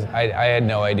I had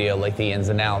no idea, like, the ins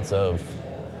and outs of,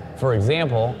 for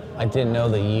example, I didn't know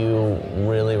that you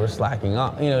really were slacking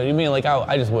off. You know what I mean? Like,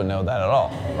 I just wouldn't know that at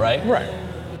all, right? Right.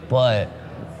 But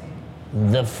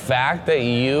the fact that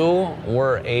you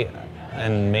were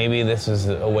and maybe this is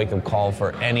a wake-up call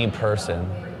for any person,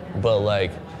 but like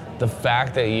the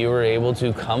fact that you were able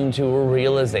to come to a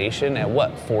realization at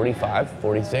what, 45,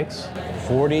 46?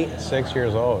 46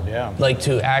 years old, yeah. Like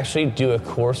to actually do a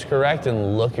course correct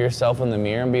and look yourself in the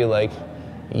mirror and be like,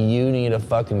 you need a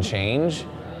fucking change.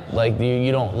 Like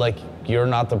you don't, like you're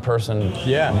not the person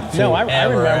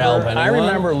I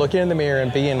remember looking in the mirror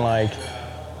and being like,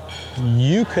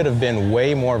 you could have been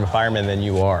way more of a fireman than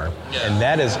you are. Yeah. And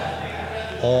that is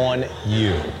on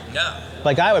you. Yeah.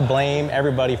 Like I would blame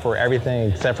everybody for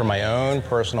everything except for my own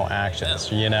personal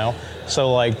actions, you know?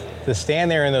 So like to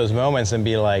stand there in those moments and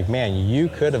be like, man, you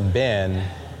could have been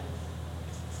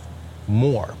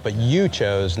more, but you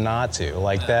chose not to.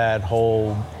 Like that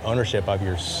whole ownership of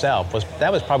yourself was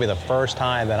probably the first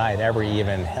time that I had ever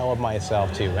even held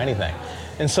myself to anything.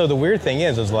 And so the weird thing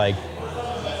is like,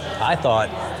 I thought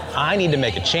I need to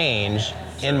make a change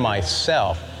in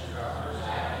myself.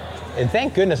 And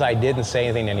thank goodness I didn't say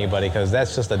anything to anybody because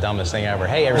that's just the dumbest thing ever.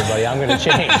 Hey, everybody, I'm going to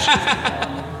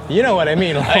change. You know what I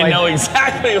mean? Like, I know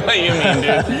exactly what you mean,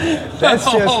 dude. That's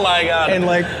just, oh my God. And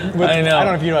like, I know. I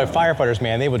don't know if you know about firefighters,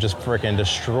 man, they will just freaking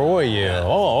destroy you.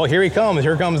 Oh, here he comes.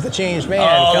 Here comes the changed man.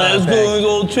 Oh, that's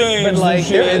going to change. But like,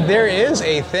 there is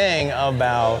a thing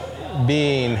about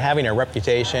having a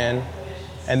reputation,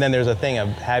 and then there's a thing of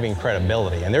having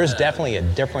credibility. And there's definitely a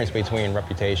difference between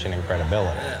reputation and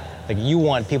credibility. Like you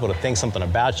want people to think something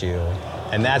about you,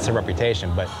 and that's a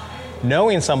reputation. But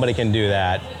knowing somebody can do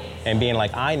that and being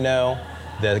like, I know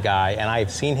the guy and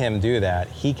I've seen him do that,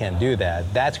 he can do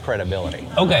that, that's credibility.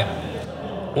 Okay.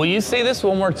 Will you say this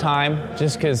one more time?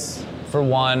 Just because, for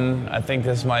one, I think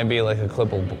this might be like a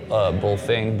clippable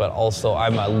thing, but also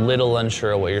I'm a little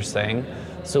unsure of what you're saying.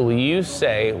 So will you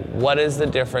say, what is the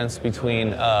difference between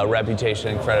reputation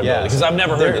and credibility? Because I've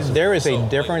never heard this. There is a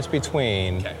difference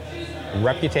between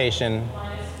reputation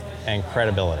and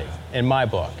credibility in my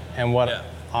book and what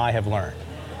I have learned.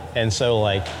 And so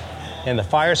like in the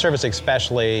fire service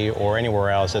especially or anywhere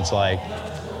else, it's like,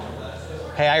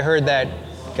 hey, I heard that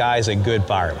guy's a good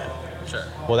fireman. Sure.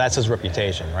 Well, that's his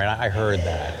reputation, right? I heard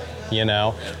that, you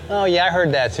know? Oh yeah, I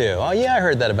heard that too. Oh yeah, I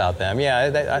heard that about them.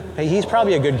 Yeah, he's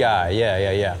probably a good guy.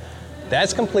 Yeah.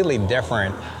 That's completely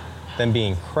different than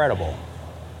being credible.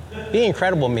 Being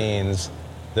credible means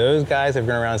those guys have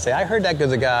gone around and say, I heard that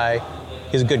guy's a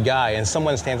good guy, and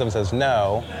someone stands up and says,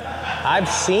 no, I've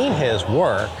seen his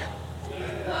work.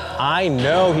 I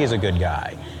know he's a good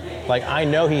guy. Like, I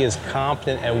know he is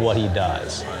competent at what he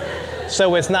does.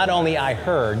 So it's not only I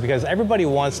heard, because everybody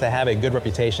wants to have a good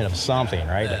reputation of something,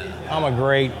 right? I'm a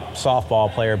great softball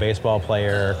player, baseball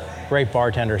player, great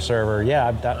bartender, server. Yeah,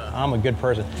 I'm a good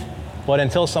person. But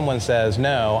until someone says,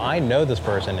 no, I know this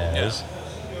person is,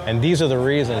 and these are the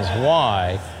reasons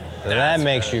why,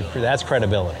 that's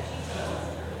credibility.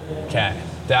 Okay.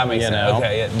 That makes sense. know?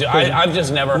 Okay, yeah. I've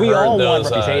just never heard those. We all want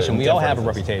reputation. We all have a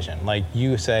differences. reputation. Like,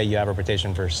 you say you have a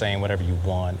reputation for saying whatever you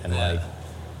want, and like,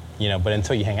 but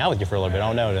until you hang out with you for a little bit,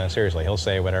 oh no, seriously, he'll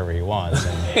say whatever he wants.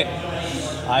 And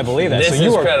I believe that. This so you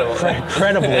is are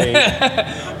credibly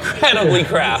incredibly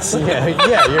crass.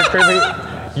 You're crazy.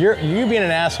 You being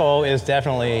an asshole is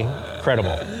definitely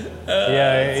credible.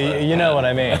 You know what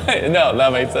I mean. No,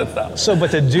 that makes sense though. So,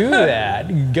 but to do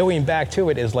that, going back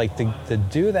to it is like to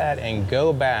do that and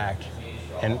go back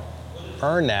and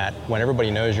earn that when everybody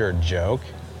knows you're a joke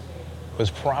was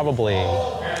probably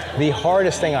the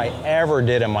hardest thing I ever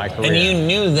did in my career. And you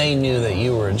knew they knew that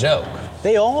you were a joke.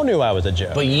 They all knew I was a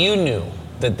joke. But you knew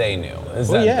that they knew. That's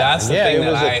the it thing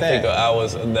was that a I thing. think I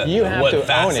was. That You have to what own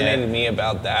fascinated it. me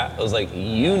about that was like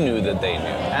you knew that they knew.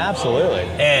 Absolutely.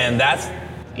 And that's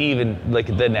even like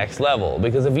the next level,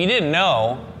 because if you didn't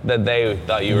know that they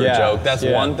thought you were a joke, that's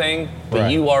one thing. But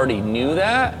Right. you already knew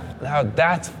that.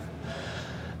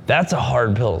 That's a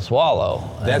hard pill to swallow.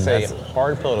 That's And a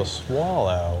hard pill to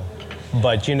swallow.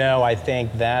 But I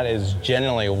think that is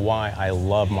generally why I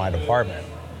love my department,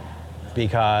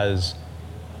 because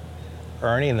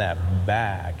earning that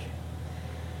back,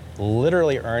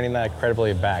 literally earning that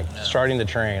credibility back, starting to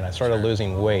train, I started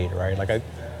losing weight, right? Like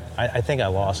I think I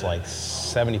lost like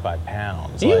 75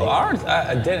 pounds. You like, are.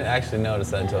 I didn't actually notice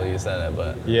that until you said it,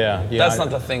 but that's not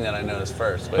the thing that I noticed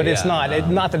first. But it's not.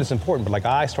 Not that it's important. But like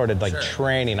I started like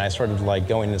training. I started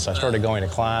like I started going to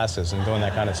classes and doing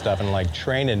that kind of stuff and like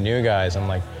training new guys and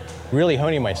like really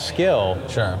honing my skill.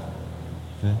 Sure.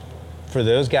 For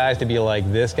those guys to be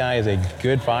like, this guy is a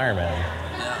good fireman.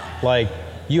 Like,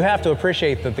 you have to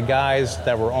appreciate that the guys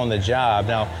that were on the job,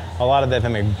 now a lot of them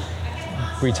have been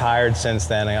retired since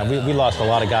then. We lost a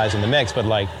lot of guys in the mix, but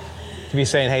like to be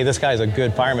saying, hey, this guy's a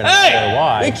good fireman, Hey,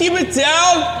 why? we keep it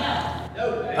down.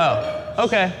 Oh,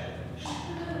 okay.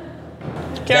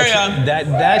 Carry on.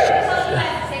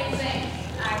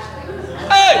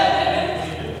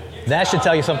 That should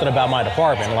tell you something about my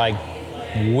department. Like,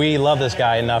 we love this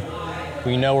guy enough.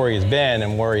 We know where he's been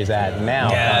and where he's at now.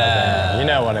 Yeah. Kind of thing. You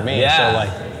know what I mean? Yeah. So like,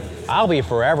 I'll be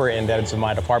forever indebted to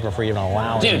my department for even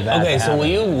allowing Dude, that okay, to so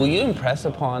happen. will you impress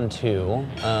upon too,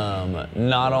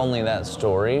 not only that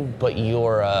story, but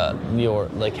your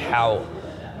like how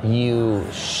you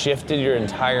shifted your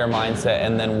entire mindset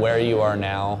and then where you are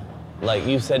now. Like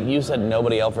you said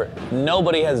nobody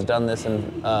has done this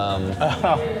in.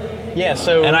 Yeah.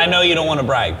 So. And I know you don't want to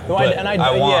brag, Well, but and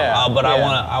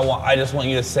I just want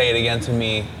you to say it again to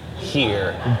me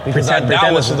here. Pretend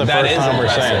this is the first time we're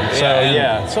saying it.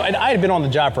 So So I had been on the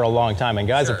job for a long time, and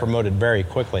guys have promoted very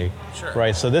quickly. Sure.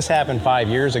 Right. So this happened 5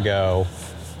 years ago.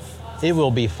 It will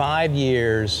be 5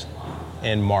 years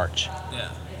in March.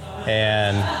 Yeah.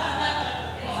 And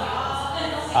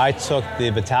I took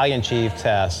the battalion chief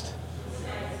test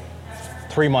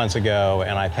 3 months ago,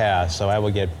 and I passed. So I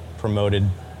will get promoted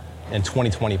in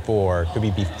 2024. Could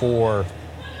be before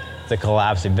the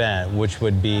collapse event, which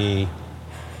would be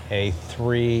a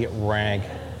 3-rank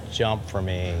jump for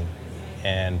me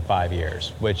in 5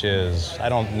 years, which is, I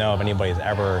don't know if anybody's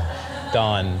ever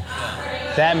done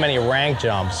that many rank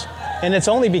jumps. And it's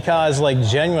only because, like,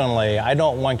 genuinely, I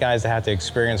don't want guys to have to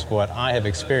experience what I have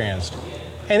experienced.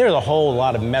 And there's a whole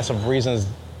lot of mess of reasons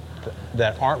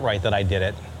that aren't right that I did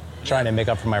it, trying to make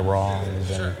up for my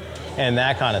wrongs and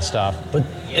that kind of stuff. But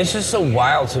it's just so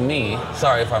wild to me.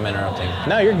 Sorry if I'm interrupting.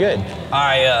 No, you're good.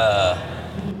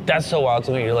 That's so wild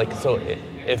to me. You're like, so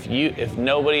if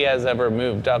nobody has ever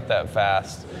moved up that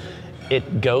fast,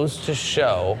 it goes to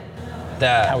show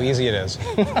that How easy it is.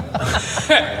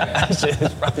 Actually,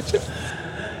 it's probably true.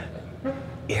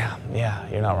 Yeah,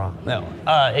 you're not wrong. No,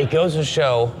 it goes to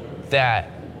show that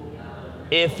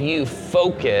if you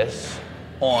focus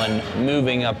on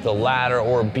moving up the ladder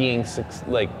or being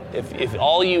like, if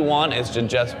all you want is to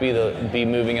just be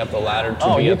moving up the ladder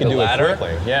to be you up can the do ladder, it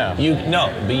quickly, yeah.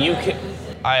 But you can.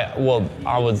 I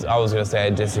was gonna say I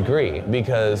disagree,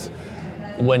 because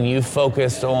when you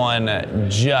focused on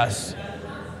just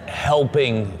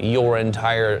helping your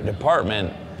entire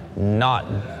department not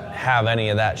have any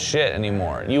of that shit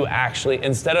anymore, you actually,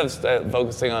 instead of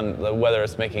focusing on whether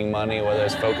it's making money, whether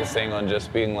it's focusing on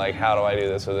just being like, how do I do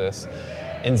this or this,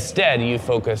 instead you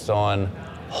focused on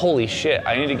holy shit,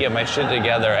 I need to get my shit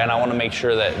together, and I want to make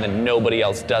sure that nobody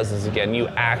else does this again. You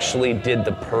actually did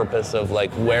the purpose of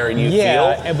like where you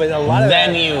feel. But a lot of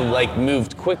then that, you like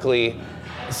moved quickly.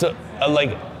 So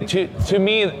like to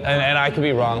me, and I could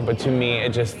be wrong, but to me it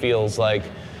just feels like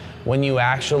when you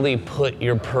actually put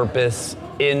your purpose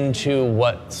into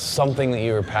something that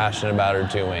you were passionate about or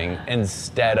doing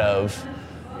instead of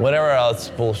whatever else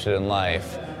bullshit in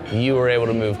life, you were able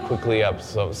to move quickly up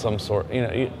some sort.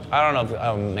 I don't know if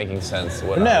I'm making sense.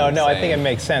 No, I think it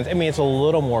makes sense. I mean, it's a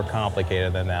little more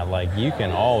complicated than that. Like, you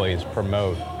can always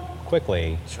promote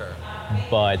quickly. Sure.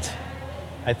 But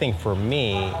I think for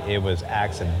me, it was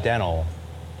accidental.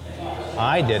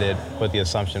 I did it with the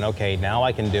assumption, okay, now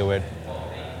I can do it.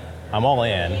 I'm all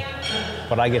in,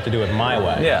 but I get to do it my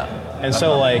way. Yeah. And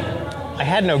so, like, I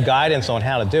had no guidance on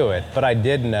how to do it, but I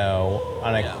did know,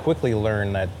 and I quickly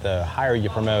learned that the higher you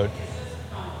promote,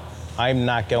 I'm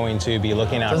not going to be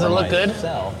looking out Does for it look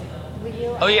myself.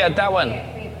 good? Oh yeah, that one.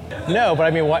 No, but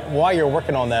I mean, while you're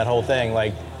working on that whole thing,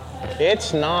 like,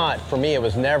 it's not, for me, it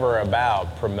was never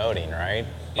about promoting, right?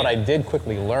 But I did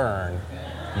quickly learn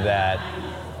that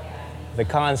the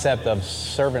concept of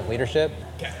servant leadership,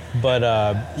 but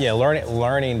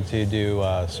learning to do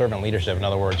servant leadership. In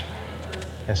other words,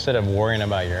 instead of worrying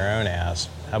about your own ass,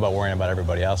 how about worrying about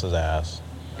everybody else's ass,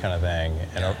 kind of thing.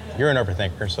 And you're an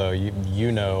overthinker, so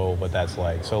you know what that's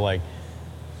like. So like,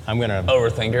 I'm gonna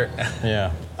overthinker.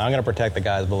 Yeah, I'm gonna protect the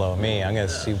guys below me. I'm gonna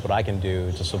see what I can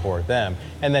do to support them,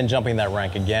 and then jumping that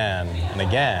rank again and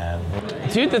again.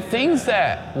 Dude, the things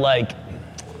that like,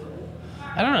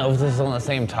 I don't know if this is on the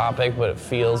same topic, but it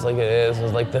feels like it is.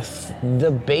 Was like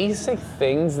the basic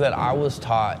things that I was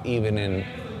taught, even in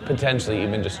potentially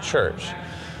even just church,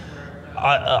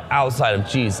 outside of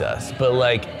Jesus, but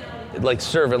like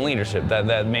servant leadership.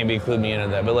 That maybe include me into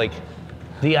that, but like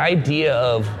the idea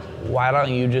of why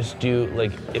don't you just do,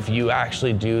 like, if you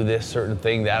actually do this certain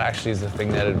thing, that actually is the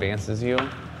thing that advances you.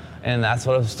 And that's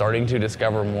what I'm starting to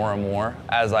discover more and more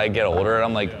as I get older. And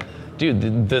I'm like,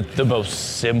 dude, the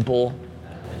most simple,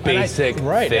 basic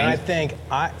thing. And I think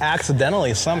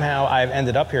accidentally, somehow, I've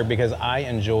ended up here because I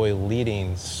enjoy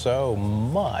leading so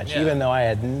much, even though I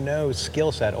had no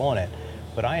skill set on it.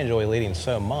 But I enjoy leading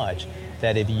so much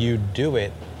that if you do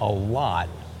it a lot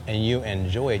and you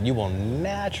enjoy it, you will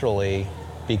naturally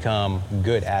become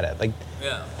good at it. Like,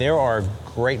 there are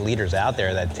great leaders out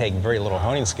there that take very little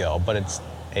honing skill, but it's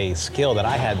a skill that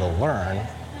I had to learn,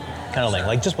 kind of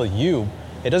like just with you,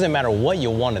 it doesn't matter what you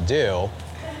want to do,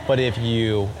 but if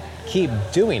you keep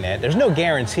doing it, there's no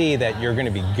guarantee that you're going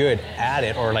to be good at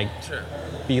it, or like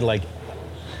be like,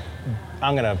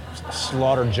 I'm going to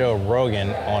slaughter Joe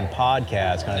Rogan on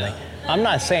podcasts kind of thing. I'm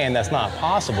not saying that's not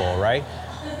possible, right?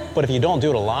 But if you don't do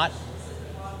it a lot,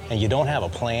 and you don't have a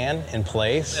plan in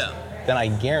place, then I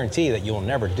guarantee that you will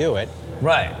never do it.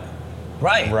 Right.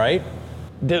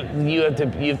 You have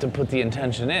to put the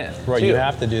intention in. Right, too. you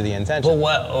have to do the intention.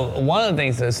 Well, one of the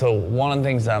things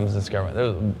that I'm discovering,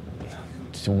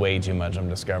 there's way too much I'm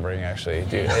discovering actually,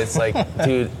 dude. It's like,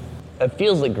 dude, it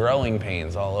feels like growing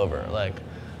pains all over. Like,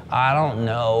 I don't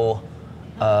know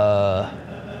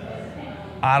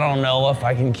if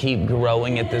I can keep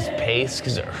growing at this pace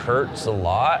because it hurts a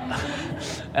lot.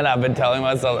 And I've been telling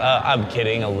myself, I'm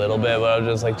kidding a little bit, but I'm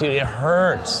just like, dude, it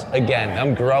hurts. Again,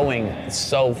 I'm growing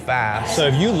so fast.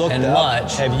 So have you looked and up?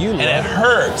 Much, and it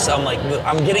hurts. I'm like,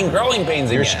 I'm getting growing pains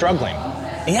again. You're struggling.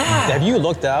 Yeah. Have you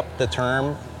looked up the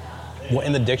term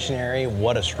in the dictionary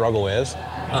what a struggle is?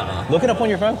 Look it up on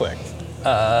your phone quick.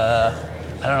 I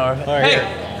don't know. If,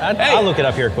 right, hey, I'll look it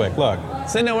up here quick. Look.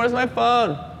 Cindy, where's my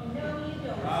phone?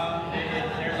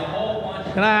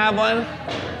 Can I have one?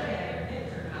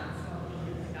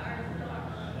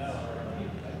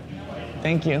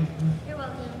 Thank you. You're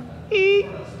welcome.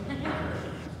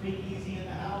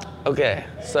 Okay,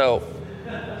 so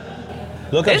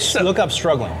look up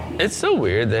struggling. It's so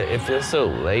weird that it feels so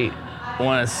late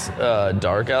when it's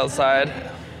dark outside,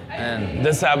 and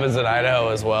this happens in Idaho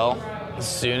as well. As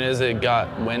soon as it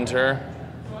got winter,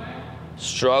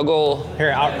 struggle.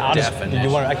 Here, I'll just.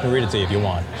 I can read it to you if you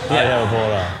want. Yeah. Idaho, pull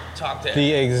it up. Talk to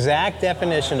The exact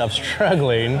definition of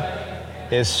struggling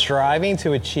is striving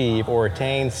to achieve or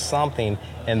attain something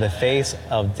in the face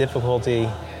of difficulty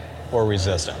or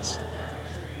resistance.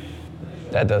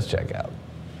 That does check out.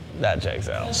 That checks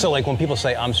out. So like when people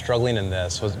say, I'm struggling in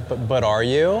this, but are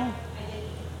you?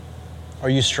 Are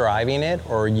you striving it,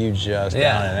 or are you just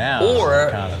down and out?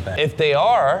 Or kind of thing? if they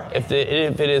are, if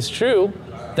it is true,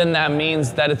 then that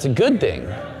means that it's a good thing.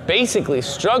 Basically,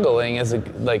 struggling is I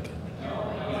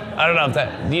don't know if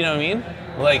that, do you know what I mean?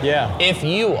 Like, if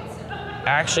you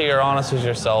actually are honest with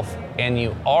yourself and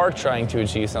you are trying to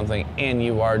achieve something and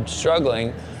you are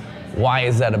struggling, why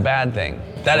is that a bad thing?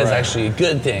 That is actually a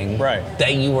good thing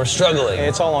that you were struggling.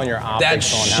 It's all on your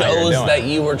optics that on how you're shows doing that it.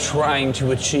 you were trying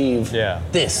to achieve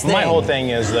this thing. My whole thing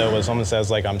is, though, when someone says,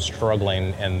 like, I'm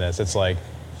struggling in this, it's like,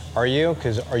 are you?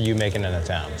 Because are you making an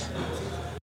attempt?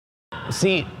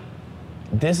 See,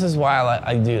 this is why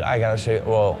I gotta show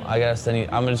you, I gotta send you,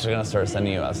 I'm just gonna start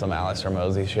sending you some Alex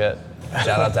Hormozy shit.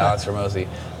 Shout out to Alex Hormozy.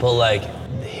 But like,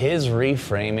 his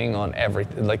reframing on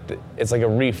everything, like, it's like a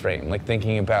reframe, like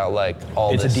thinking about like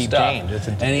all this stuff. It's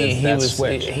a deep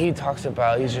change. He talks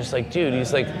about, he's just like, dude,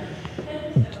 he's like,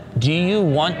 do you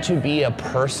want to be a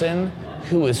person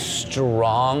who is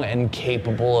strong and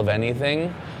capable of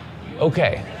anything?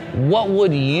 Okay, what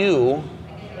would you,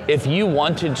 if you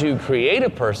wanted to create a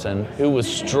person who was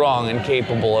strong and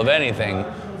capable of anything,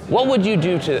 what would you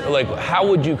do to, like, how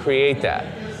would you create that?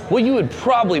 Well, you would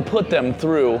probably put them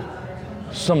through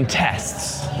some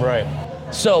tests. Right.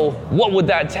 So what would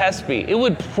that test be? It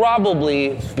would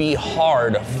probably be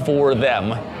hard for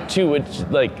them to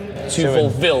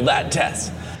fulfill that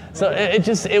test. So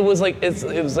it was like I'm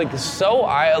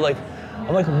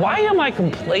like, why am I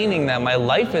complaining that my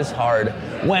life is hard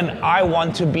when I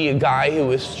want to be a guy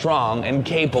who is strong and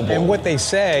capable? And what they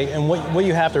say, and what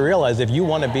you have to realize, if you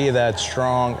want to be that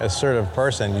strong, assertive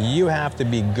person, you have to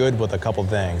be good with a couple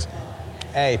things.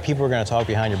 A, people are going to talk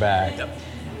behind your back,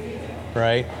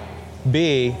 right?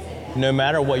 B, no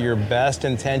matter what your best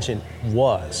intention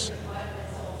was,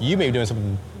 you may be doing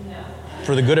something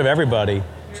for the good of everybody.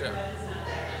 Sure.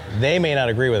 They may not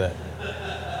agree with it,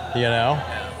 you know?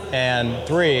 And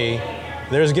 3,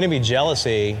 there's going to be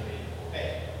jealousy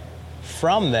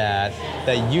from that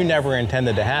you never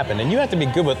intended to happen. And you have to be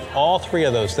good with all 3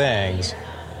 of those things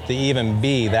to even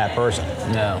be that person.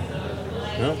 No.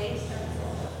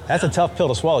 That's a tough pill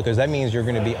to swallow, because that means you're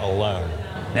going to be alone.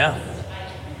 Yeah.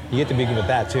 You get to be good with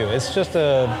that too. It's just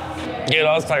a... Dude,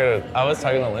 I was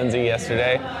talking to Lindsay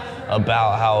yesterday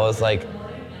about how I was like,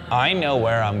 I know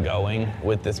where I'm going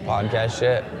with this podcast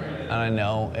shit, and I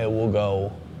know it will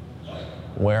go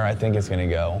where I think it's gonna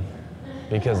go,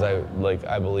 because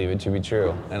I believe it to be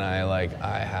true, and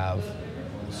I have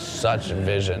such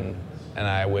vision, and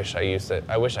I wish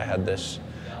I had this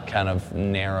kind of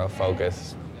narrow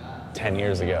focus 10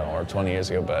 years ago or 20 years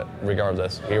ago, but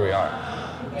regardless, here we are.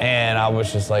 And I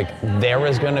was just like, there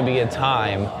is gonna be a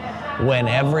time when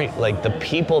the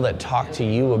people that talk to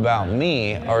you about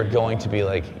me are going to be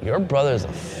like, your brother's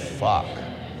a fuck.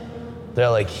 They're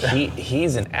like,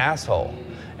 he's an asshole.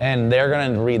 And they're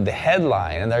gonna read the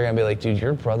headline and they're gonna be like, dude,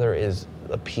 your brother is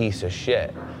a piece of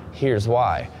shit. Here's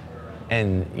why.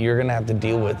 And you're gonna have to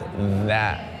deal with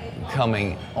that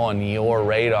coming on your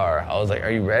radar. I was like, are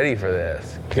you ready for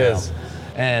this?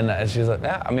 And she's like,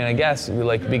 yeah, I mean, I guess,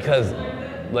 because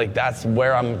that's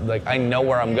where I know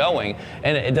where I'm going.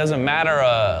 And it doesn't matter,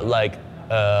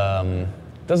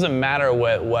 doesn't matter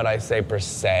what I say per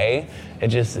se.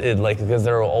 Because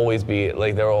there will always be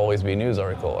a news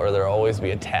article, or there will always be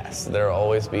a test. There will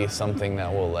always be something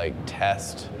that will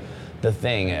test the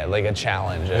thing, like a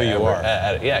challenge. Who you are.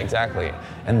 Yeah, exactly.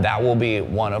 And that will be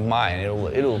one of mine.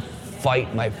 It'll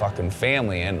fight my fucking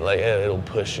family, and it'll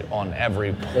push on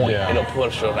every point. Yeah. It'll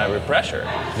push on every pressure.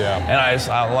 Yeah. And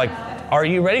I'm like, are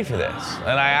you ready for this?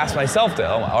 And I asked myself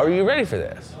are you ready for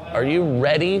this? Are you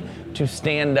ready to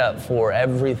stand up for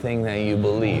everything that you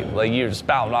believe? Like, you're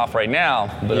spouting off right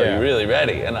now, but are you really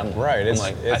ready? And I'm right.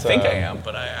 I think I am,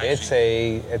 but I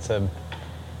actually...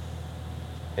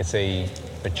 It's a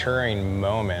maturing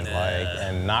moment,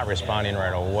 and not responding right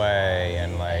away,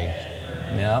 and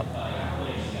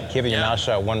keeping your mouth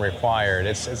shut when required.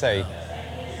 It's a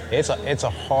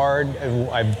hard.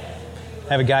 I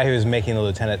have a guy who's making the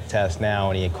lieutenant test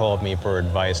now, and he called me for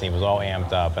advice, and he was all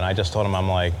amped up, and I just told him, I'm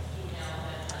like,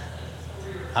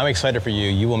 I'm excited for you.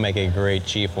 You will make a great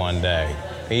chief one day.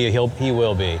 He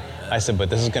will be. I said, but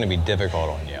this is going to be difficult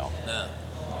on you.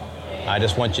 I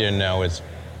just want you to know it's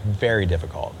very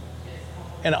difficult.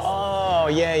 And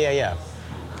yeah.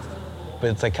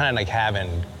 But it's kind of like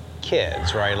having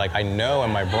kids, right? Like, I know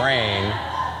in my brain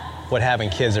what having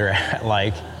kids are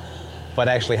like, but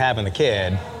actually having the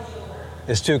kid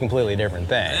is 2 completely different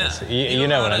things. Yeah. You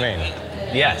know what I mean?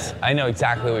 Yes, I know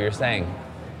exactly what you're saying.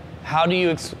 How do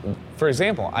you, for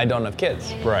example, I don't have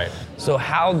kids. Right. So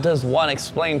how does one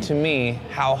explain to me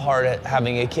how hard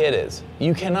having a kid is?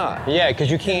 You cannot. Yeah, because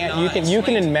you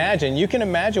can imagine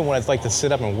what it's like to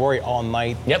sit up and worry all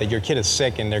night that your kid is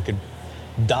sick and there could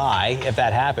die if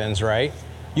that happens, right?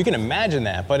 You can imagine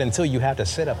that, but until you have to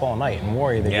sit up all night and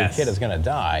worry that your kid is gonna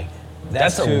die,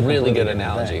 that's a really good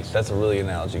analogy. That's a really good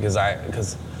analogy,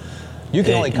 because You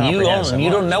can only comprehend so you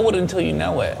much. don't know it until you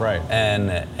know it. Right.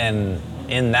 And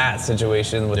in that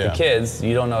situation with the Yeah. kids,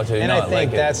 you don't know until you And know I it.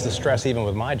 think Like that's the stress even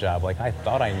with my job. Like, I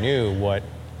thought I knew what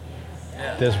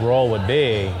this role would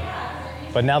be,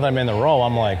 but now that I'm in the role,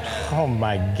 I'm like, oh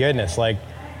my goodness. Like,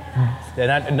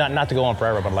 and not to go on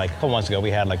forever, but like a couple months ago,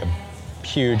 we had like a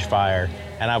huge fire,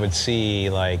 and I would see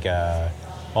like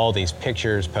all these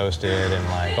pictures posted and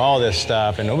like all this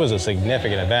stuff, and it was a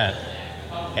significant event.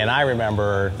 And I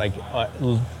remember like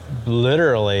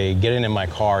literally getting in my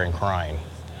car and crying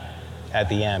at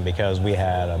the end because we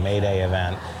had a Mayday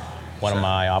event. One of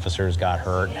my officers got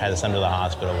hurt, had to send him to the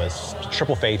hospital. It was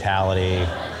triple fatality,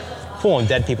 pulling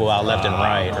dead people out left and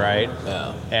right?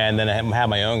 Yeah. And then I have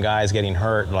my own guys getting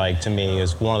hurt, like, to me,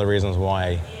 is one of the reasons why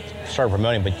I started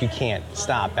promoting, but you can't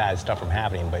stop bad stuff from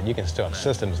happening, but you can still have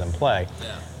systems in play.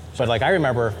 Yeah. But like, I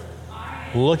remember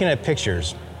looking at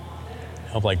pictures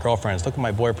of like girlfriends, look at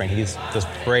my boyfriend, he's this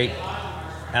great,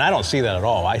 and I don't see that at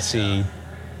all. I see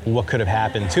what could have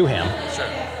happened to him. Sure.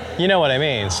 You know what I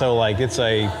mean? So like, it's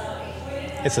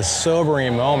a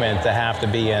sobering moment to have to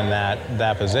be in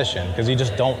that position, because you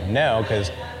just don't know, because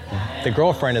the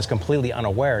girlfriend is completely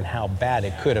unaware of how bad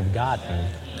it could have gotten.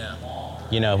 Yeah.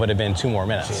 You know, if it had been 2 more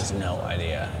minutes. She has no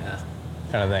idea. Yeah.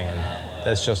 Kind of thing. And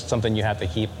that's just something you have to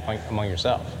keep among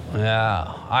yourself.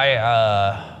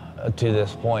 Yeah, to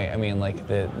this point, I mean, like,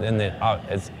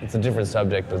 it's a different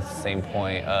subject, but it's the same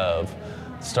point of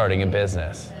starting a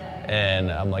business.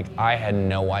 And I'm like, I had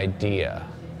no idea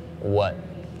what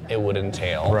it would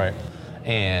entail. Right.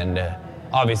 And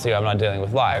obviously, I'm not dealing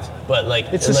with lives, but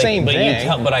like, it's the same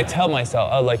thing. But I tell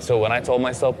myself, so when I told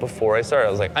myself before I started,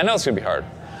 I was like, I know it's gonna be hard.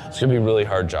 It's gonna be really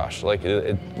hard, Josh. Like,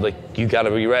 like, you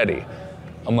gotta be ready.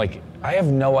 I'm like, I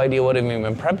have no idea what I've even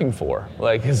been prepping for,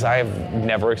 like, because I've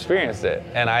never experienced it.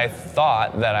 And I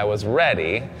thought that I was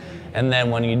ready, and then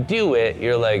when you do it,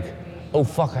 you're like, oh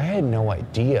fuck, I had no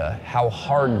idea how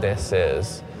hard this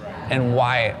is and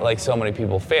why, like, so many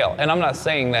people fail. And I'm not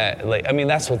saying that, like, I mean,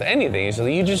 that's with anything.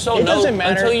 You just don't know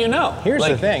until you know. Here's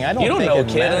like, the thing, I don't you don't think know a it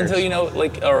kid matters. until you know,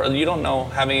 like, or you don't know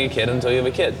having a kid until you have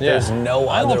a kid. Yeah. There's no other way to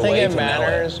know it. I don't think it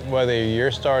matters whether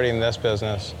you're starting this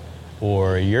business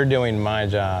or you're doing my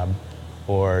job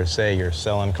or say you're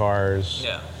selling cars,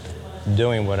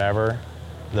 doing whatever.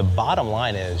 The bottom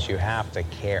line is you have to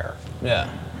care. Yeah.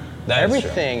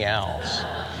 Everything else,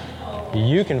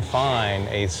 you can find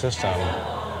a system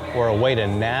or a way to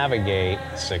navigate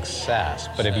success.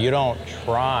 But if you don't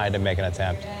try to make an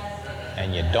attempt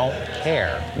and you don't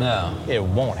care, it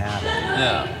won't happen.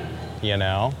 Yeah. You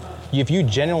know? If you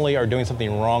genuinely are doing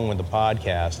something wrong with the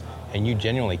podcast and you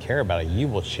genuinely care about it, you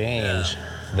will change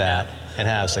that and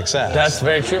have success. That's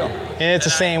very true. And it's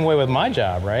the same way with my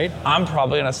job, right? I'm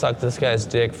probably gonna suck this guy's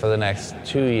dick for the next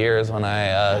 2 years when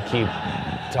I keep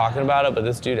talking about it, but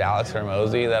this dude, Alex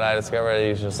Hermosi, that I discovered,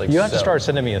 he's just like, you have to start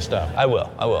sending me his stuff. I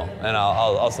will, and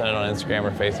I'll send it on Instagram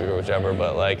or Facebook or whichever,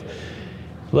 but like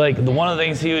one of the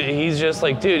things he's just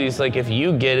like, dude, he's like, if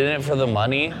you get in it for the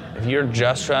money, if you're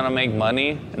just trying to make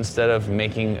money instead of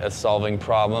solving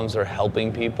problems or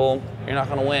helping people, you're not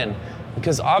gonna win.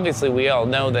 Because obviously we all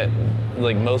know that,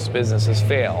 like, most businesses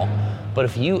fail, but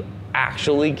if you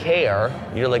actually care,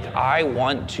 you're like, I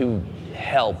want to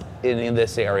help in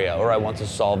this area, or I want to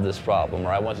solve this problem, or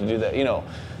I want to do that, you know,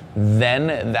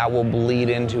 then that will bleed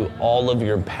into all of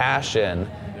your passion,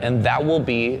 and that will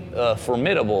be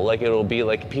formidable. Like, it'll be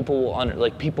like people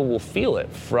will feel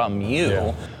it from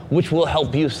you, which will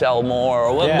help you sell more,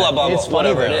 or blah, blah, blah,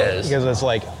 whatever it is. Because it's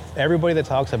like, everybody that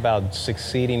talks about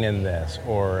succeeding in this,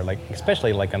 or like,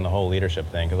 especially like in the whole leadership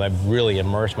thing, because I've really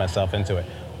immersed myself into it,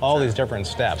 all these different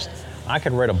steps. I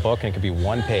could write a book and it could be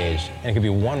 1 page and it could be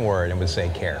 1 word and it would say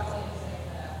care.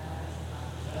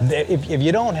 If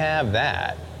you don't have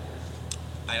that,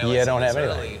 you don't have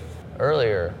anything.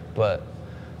 Earlier, but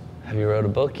have you wrote a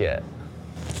book yet?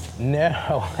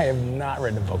 No, I have not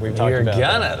written a book. We've talked about You're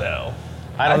gonna that. though.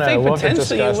 I don't know. think We'll have to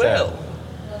potentially you discuss will.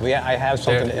 that. I have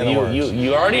something in the works.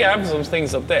 You already have some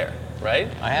things up there, right?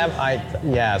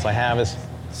 Yes, I have.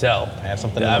 So I have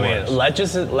something in the works.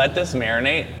 let this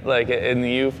marinate, like, in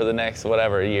you for the next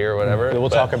year, whatever. We'll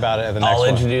talk about it at the next I'll one.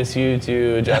 introduce you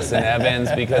to Justin Evans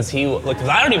because because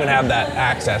I don't even have that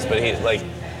access, but he's like,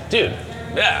 dude,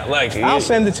 yeah, like. I'll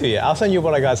send it to you. I'll send you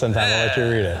what I got sometime. I'll let you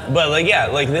read it. But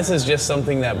this is just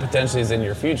something that potentially is in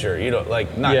your future. You know,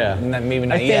 like maybe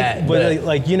not yet, but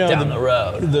like, you know, down the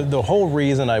road. The whole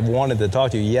reason I wanted to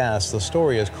talk to you, yes, the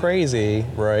story is crazy,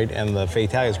 right, and the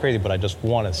fatality is crazy, but I just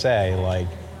want to say, like,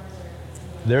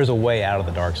 there's a way out of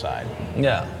the dark side.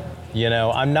 Yeah. You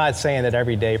know, I'm not saying that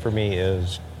every day for me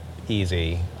is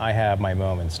easy. I have my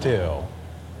moments too.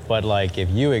 But like, if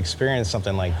you experience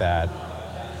something like that,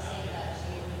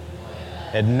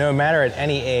 and no matter at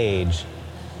any age,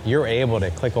 you're able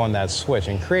to click on that switch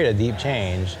and create a deep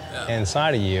change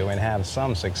inside of you and have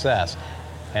some success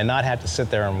and not have to sit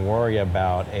there and worry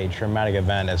about a traumatic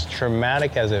event. As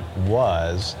traumatic as it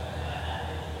was,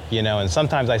 you know, and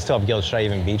sometimes I still have guilt, should I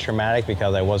even be traumatic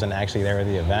because I wasn't actually there at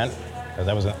the event, because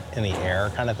I wasn't in the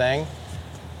air kind of thing.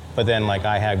 But then like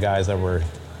I had guys that were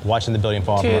watching the building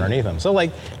fall from underneath them. So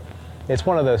like, it's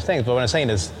one of those things. But what I'm saying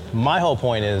is, my whole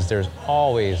point is there's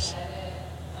always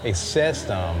a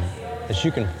system that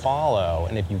you can follow,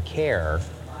 and if you care,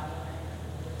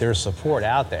 there's support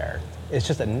out there. It's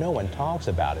just that no one talks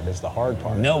about it. It's the hard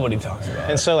part. Nobody talks about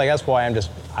it. And so like that's why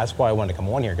I wanted to come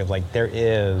on here, because like there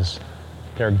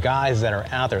are guys that are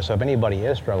out there. So if anybody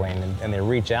is struggling and they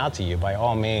reach out to you, by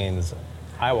all means,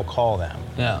 I will call them.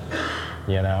 Yeah.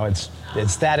 You know,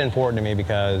 it's that important to me,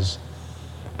 because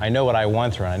I know what I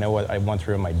went through, and I know what I went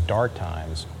through in my dark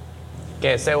times.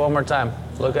 Okay, say it one more time.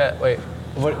 Wait.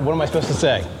 What am I supposed to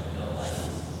say?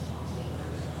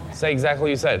 Say exactly what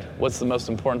you said. What's the most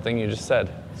important thing you just said?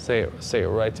 Say it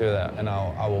right to that, and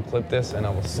I will clip this and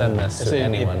I will send this to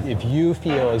anyone. If you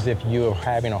feel as if you are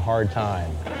having a hard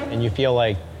time, and you feel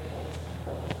like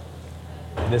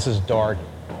this is dark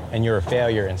and you're a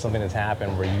failure and something has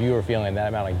happened where you are feeling that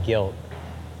amount of guilt,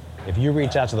 if you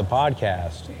reach out to the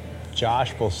podcast,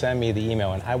 Josh will send me the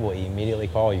email and I will immediately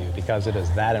call you, because it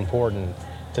is that important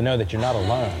to know that you're not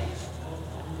alone.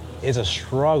 It's a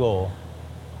struggle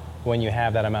when you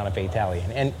have that amount of fatality.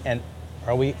 And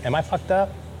am I fucked up?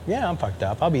 Yeah, I'm fucked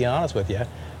up. I'll be honest with you.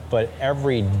 But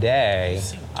every day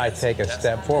I take a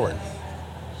step forward.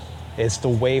 It's the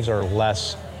waves are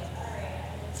less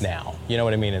now. You know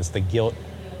what I mean? It's the guilt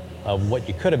of what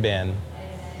you could have been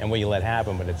and what you let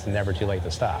happen, but it's never too late to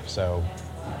stop. So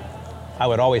I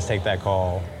would always take that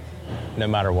call no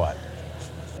matter what.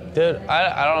 Dude,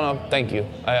 I don't know. Thank you.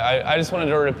 I just wanted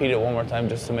to repeat it one more time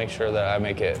just to make sure that I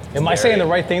make it. Am I saying the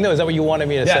right thing though? Is that what you wanted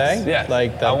me to say? Yes.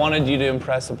 Like I wanted you to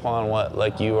impress upon what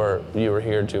like you were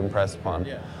here to impress upon.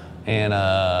 Yeah. And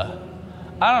I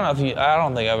don't think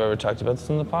I've ever talked about this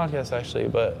in the podcast actually,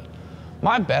 but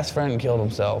my best friend killed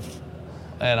himself,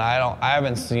 and I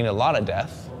haven't seen a lot of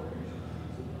death,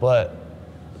 but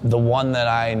the one that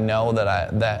I know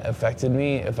that affected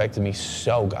me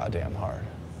so goddamn hard.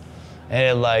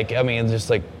 And it's just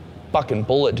like fucking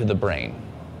bullet to the brain.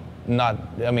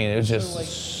 It was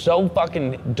just so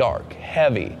fucking dark,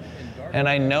 heavy. And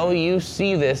I know you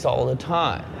see this all the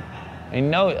time. I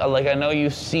know you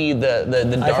see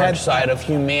the dark side of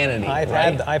humanity.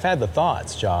 I've had the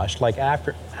thoughts, Josh, like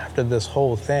after this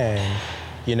whole thing,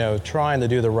 you know, trying to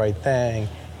do the right thing,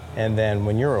 and then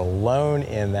when you're alone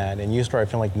in that and you start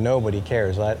feeling like nobody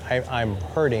cares, I'm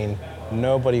hurting,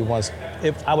 nobody wants,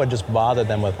 if I would just bother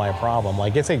them with my problem,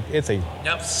 like it's a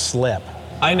slip.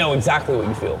 I know exactly what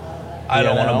you feel. I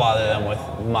don't want to bother them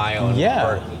with my own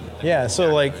hurt. Yeah,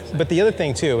 so but the other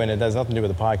thing too, and it has nothing to do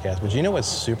with the podcast, but you know what's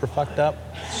super fucked up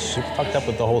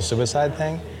with the whole suicide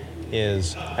thing,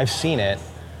 is I've seen it,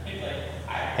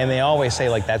 and they always say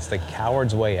like that's the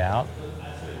coward's way out.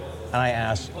 And I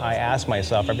ask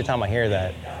myself every time I hear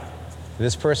that,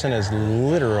 this person is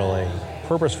literally,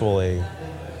 purposefully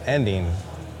ending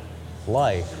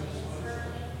life.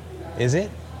 Is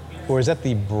it? Or is that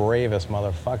the bravest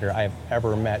motherfucker I've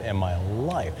ever met in my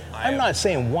life? I'm not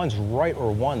saying one's right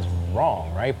or one's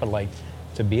wrong, right? But like,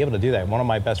 to be able to do that, one of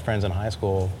my best friends in high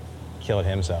school killed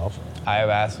himself. I have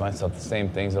asked myself the same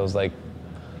things. I was like,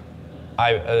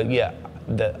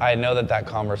 I know that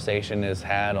conversation is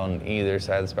had on either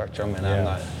side of the spectrum, and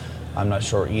I'm not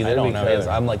sure either, because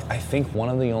I'm like, I think one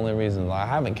of the only reasons I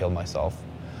haven't killed myself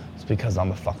is because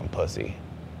I'm a fucking pussy.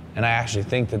 And I actually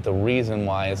think that the reason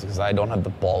why is because I don't have the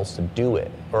balls to do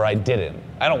it, or I didn't.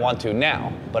 I don't want to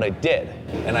now, but I did.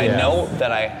 And I know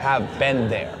that I have been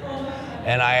there.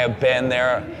 And I have been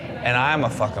there, and I'm a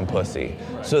fucking pussy.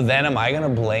 So then am I gonna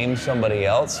blame somebody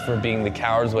else for being the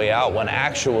coward's way out when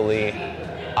actually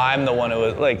I'm the one who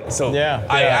was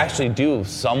I actually do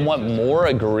somewhat more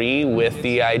agree with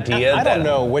the idea I don't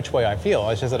know which way I feel.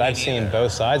 It's just that I've seen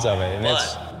both sides of it, and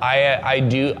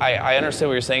I understand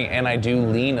what you're saying, and I do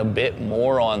lean a bit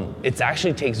more on it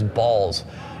actually takes balls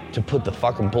to put the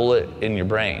fucking bullet in your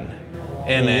brain.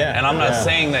 And I'm not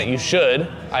saying that you should.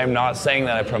 I'm not saying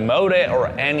that I promote it or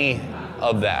any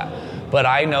of that. But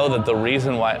I know that the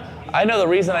reason I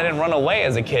didn't run away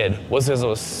as a kid was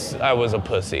because I was a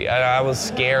pussy. I was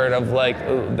scared of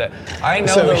that. I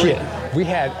know we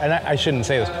had, and I shouldn't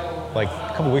say this, like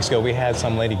a couple weeks ago, we had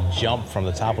some lady jump from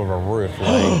the top of a roof,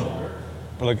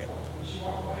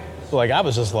 like I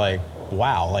was just like,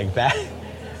 wow, like that.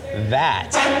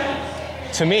 that,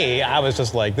 to me, I was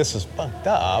just like, this is fucked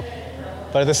up.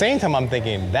 But at the same time, I'm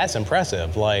thinking, that's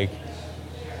impressive. Like,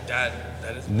 That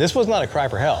is. this was not a cry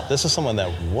for help. This is someone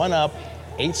that went up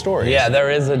 8 stories. Yeah, there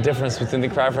is a difference between the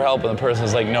cry for help and the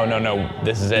person's like, no,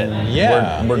 this is it.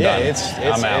 Yeah, we're done.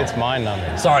 I'm out. It's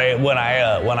mind-numbing. Sorry, when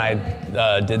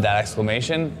I did that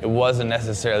exclamation, it wasn't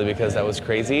necessarily because that was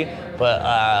crazy, but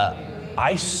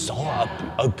I saw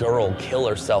a girl kill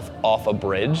herself off a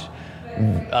bridge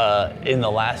in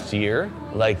the last year,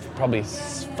 like probably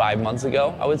 5 months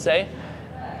ago, I would say.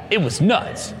 It was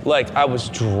nuts. Like, I was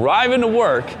driving to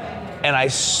work and I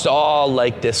saw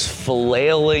like this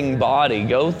flailing body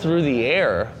go through the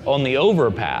air on the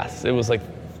overpass. It was like,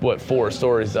 what, 4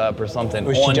 stories up or something.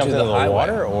 Was she onto jumped into the highway.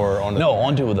 water or on the... No,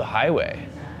 onto the highway.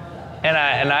 And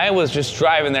I was just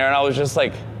driving there and I was just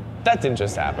like, that didn't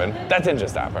just happen. That didn't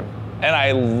just happen. And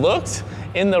I looked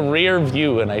in the rear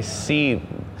view and I see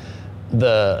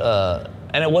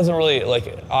and it wasn't really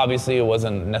like, obviously it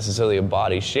wasn't necessarily a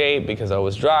body shape because I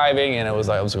was driving and it was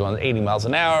like, I was going 80 miles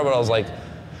an hour, but I was like,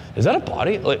 is that a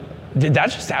body? Like, did that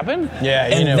just happen? Yeah,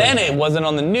 and then it wasn't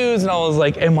on the news and I was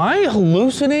like, am I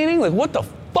hallucinating? Like, what the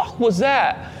fuck was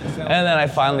that? And then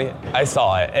I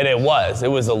saw it and it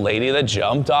was a lady that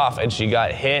jumped off and she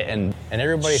got hit and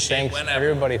everybody shit thinks went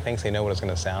everywhere. everybody thinks they know what it's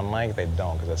going to sound like. They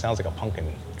don't, because it sounds like a pumpkin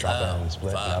dropping and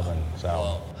split in the oven.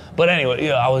 So. But anyway,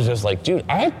 I was just like, dude,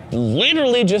 I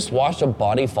literally just watched a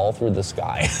body fall through the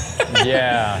sky.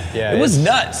 Yeah. It was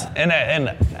nuts, and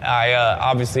I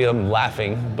obviously I'm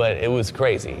laughing, but it was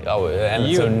crazy.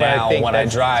 So now when I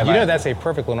drive, that's a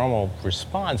perfectly normal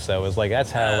response, though. Is like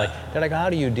that's how they're like, how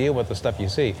do you deal with the stuff you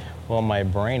see? Well, my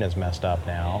brain is messed up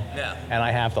now, and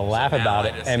I have to laugh about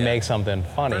it and make something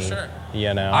funny. For sure.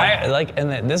 I like,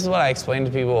 and this is what I explain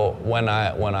to people when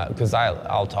because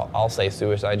I'll say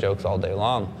suicide jokes all day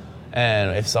long,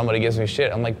 and if somebody gives me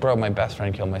shit, I'm like, bro, my best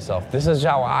friend killed myself. This is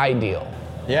how I deal.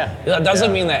 Yeah. That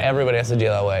doesn't mean that everybody has to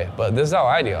deal that way, but this is how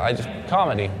I deal. I just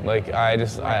comedy. Like I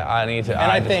need to.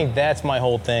 And I think that's my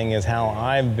whole thing is how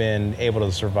I've been able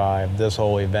to survive this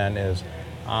whole event is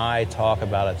I talk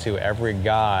about it to every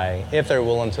guy if they're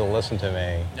willing to listen to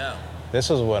me. No. This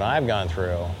is what I've gone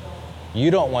through.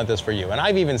 You don't want this for you. And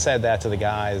I've even said that to the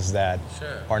guys that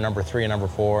are number 3 and number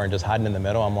 4 and just hiding in the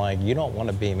middle. I'm like, you don't want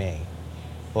to be me.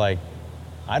 Like,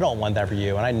 I don't want that for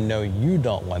you, and I know you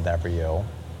don't want that for you.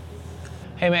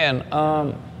 Hey man,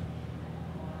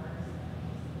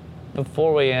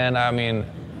 before we end, I mean,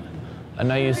 I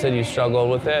know you said you struggled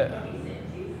with it.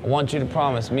 I want you to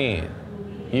promise me,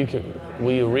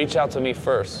 will you reach out to me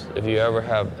first if you ever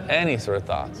have any sort of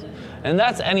thoughts? And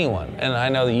that's anyone, and I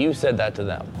know that you said that to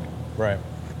them. Right.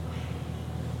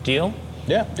 Deal?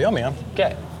 Yeah, deal, man.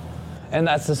 Okay. And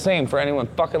that's the same for anyone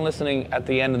fucking listening at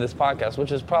the end of this podcast,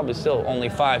 which is probably still only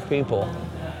 5 people.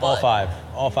 All 5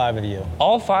 of you.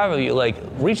 All 5 of you, like,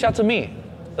 reach out to me,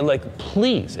 like,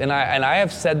 please. And I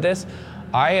have said this.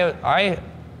 I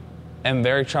am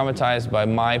very traumatized by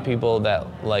my people that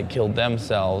like killed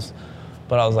themselves.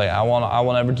 But I was like, I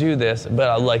will never do this. But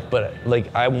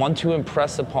I want to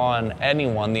impress upon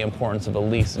anyone the importance of at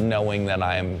least knowing that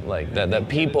I am like that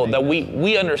people that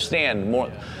we understand more.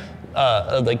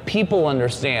 Like people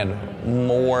understand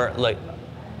more. Like,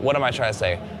 what am I trying to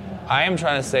say? I am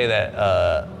trying to say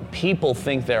that people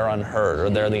think they're unheard or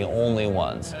they're the only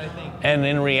ones, and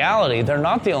in reality, they're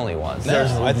not the only ones.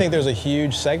 No, I think there's a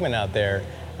huge segment out there,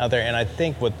 and I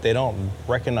think what they don't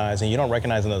recognize, and you don't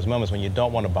recognize in those moments when you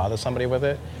don't want to bother somebody with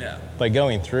it, by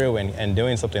going through and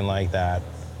doing something like that,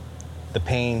 the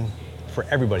pain for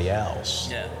everybody else.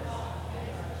 Yeah.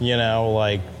 You know,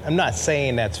 like, I'm not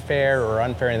saying that's fair or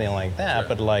unfair or anything like that,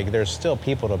 but like, there's still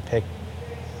people to pick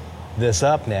this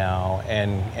up now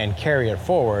and carry it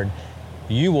forward.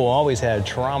 You will always have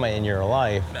trauma in your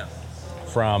life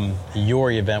from your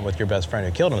event with your best friend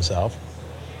who killed himself.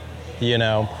 You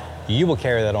know, you will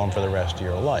carry that on for the rest of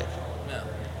your life,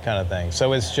 kind of thing.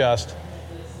 So it's just,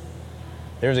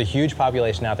 there's a huge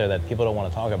population out there that people don't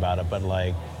want to talk about it, but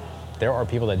like, there are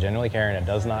people that genuinely care, and it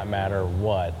does not matter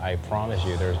what. I promise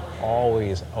you, there's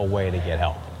always a way to get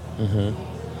help.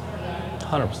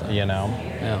 100%. You know?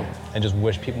 Yeah. And just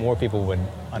wish more people would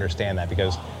understand that,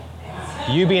 because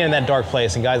you being in that dark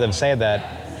place, and guys have said that,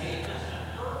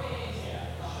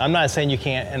 I'm not saying you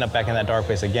can't end up back in that dark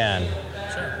place again,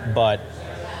 but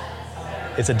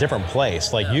it's a different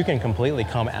place. Like, you can completely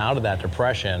come out of that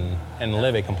depression and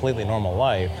live a completely normal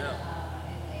life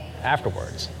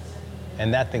afterwards.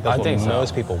 And that's what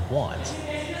most people want.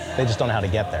 They just don't know how to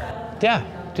get there. Yeah,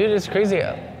 dude, it's crazy.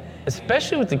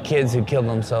 especially with the kids who killed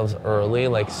themselves early,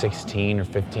 like 16 or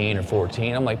 15 or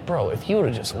 14. I'm like, bro, if you would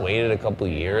have just waited a couple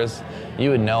of years,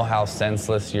 you would know how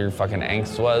senseless your fucking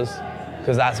angst was.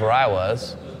 Because that's where I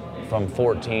was, from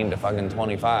 14 to fucking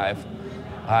 25.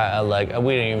 We didn't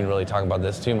even really talk about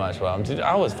this too much, but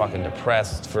I was fucking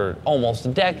depressed for almost a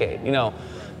decade, you know.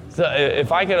 So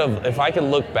if I could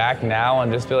look back now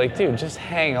and just be like, dude, just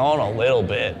hang on a little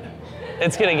bit.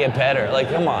 It's gonna get better. Like,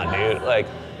 come on, dude. Like,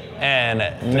 and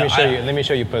let me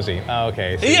show you pussy. Oh,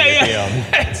 okay. So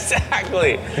yeah,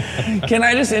 exactly. Can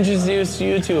I just introduce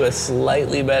you to a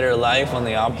slightly better life on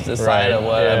the opposite side of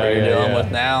whatever you're dealing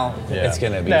with now? Yeah. It's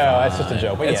gonna be no, fine. it's just a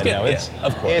joke. But it's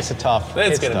of course. It's a tough.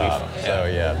 It's gonna tough. be fun. So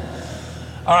yeah.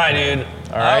 All right, dude.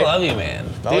 All right. I love you, man.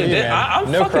 I love you, man.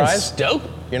 I'm no fucking cries? stoked.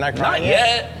 You're not crying Not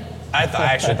yet. I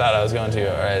actually thought I was going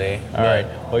to already. All right.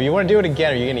 Well, you want to do it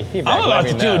again? Or are you getting feedback? I'm about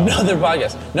to do another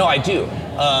podcast. No, I do.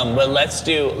 But let's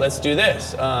do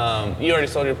this. You already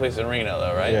sold your place in Reno,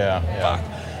 though, right? Yeah. Fuck.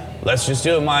 Let's just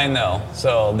do it mine though.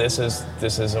 So this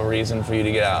is a reason for you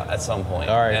to get out at some point.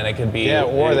 All right. And it could be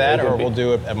we'll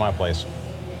do it at my place.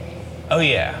 Oh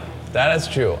yeah, that is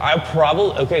true.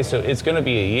 Okay, so it's gonna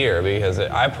be a year because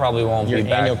I probably won't be back.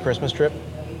 Your annual Christmas trip?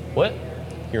 What?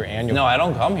 Your annual? No, I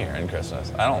don't come here in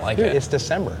Christmas. I don't like Dude, it. it's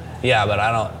December. Yeah, but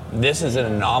I don't. This is an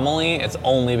anomaly. It's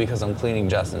only because I'm cleaning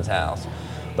Justin's house.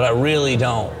 But I really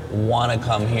don't want to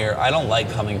come here. I don't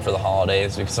like coming for the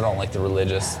holidays because I don't like the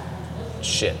religious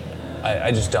shit.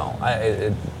 I just don't.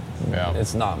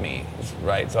 It's not me,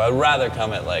 right? So I'd rather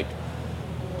come at like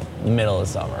the middle of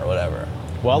summer or whatever.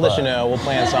 Well, I'll let you know. We'll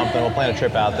plan something. We'll plan a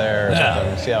trip out there or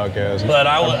something. See how it goes. But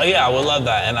I would love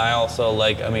that. And I also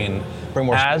bring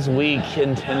more as we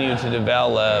continue to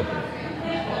develop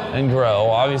and grow,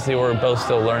 obviously we're both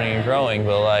still learning and growing,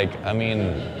 but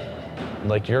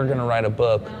you're gonna write a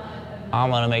book,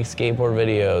 I'm gonna make skateboard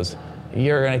videos,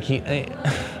 you're gonna keep...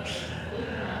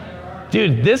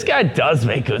 Dude, this guy does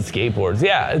make good skateboards.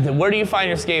 Yeah, where do you find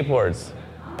your skateboards?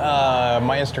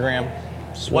 My Instagram.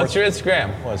 Swartz. What's your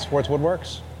Instagram? What, Swartz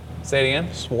Woodworks? Say it again?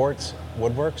 Swartz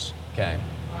Woodworks. Okay.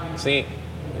 See,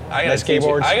 I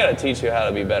gotta teach you how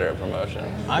to be better at promotion.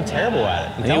 I'm terrible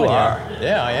at it. You are.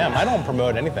 Yeah, I am. I don't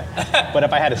promote anything. But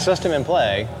if I had a system in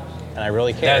play, and I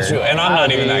really cared, that's true. And I'm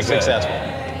not even that good. Successful.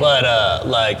 But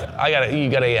you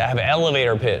gotta have an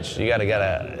elevator pitch. You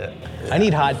gotta. I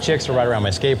need hot chicks to ride around my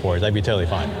skateboards. I'd be totally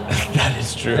fine. That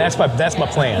is true. That's my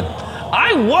plan.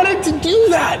 I wanted to do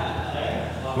that.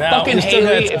 Now, fucking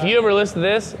Haley, if you ever listen to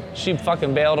this, she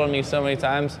fucking bailed on me so many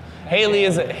times. Haley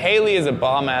is a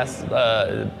bomb ass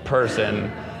person,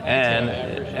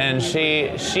 and she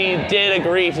did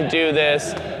agree to do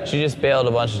this. She just bailed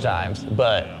a bunch of times.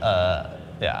 But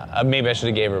maybe I should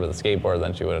have gave her the skateboard,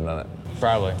 then she would have done it.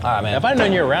 Probably. All right, man. If I'd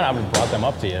known you were around, I would have brought them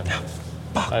up to you.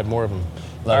 I have more of them.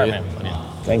 Love you. Man. Love you.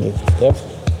 Thank you. Yep.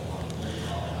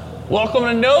 Welcome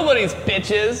to Nobody's,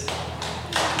 bitches.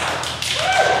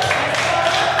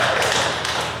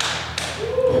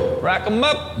 Rack 'em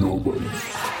up. Nobody.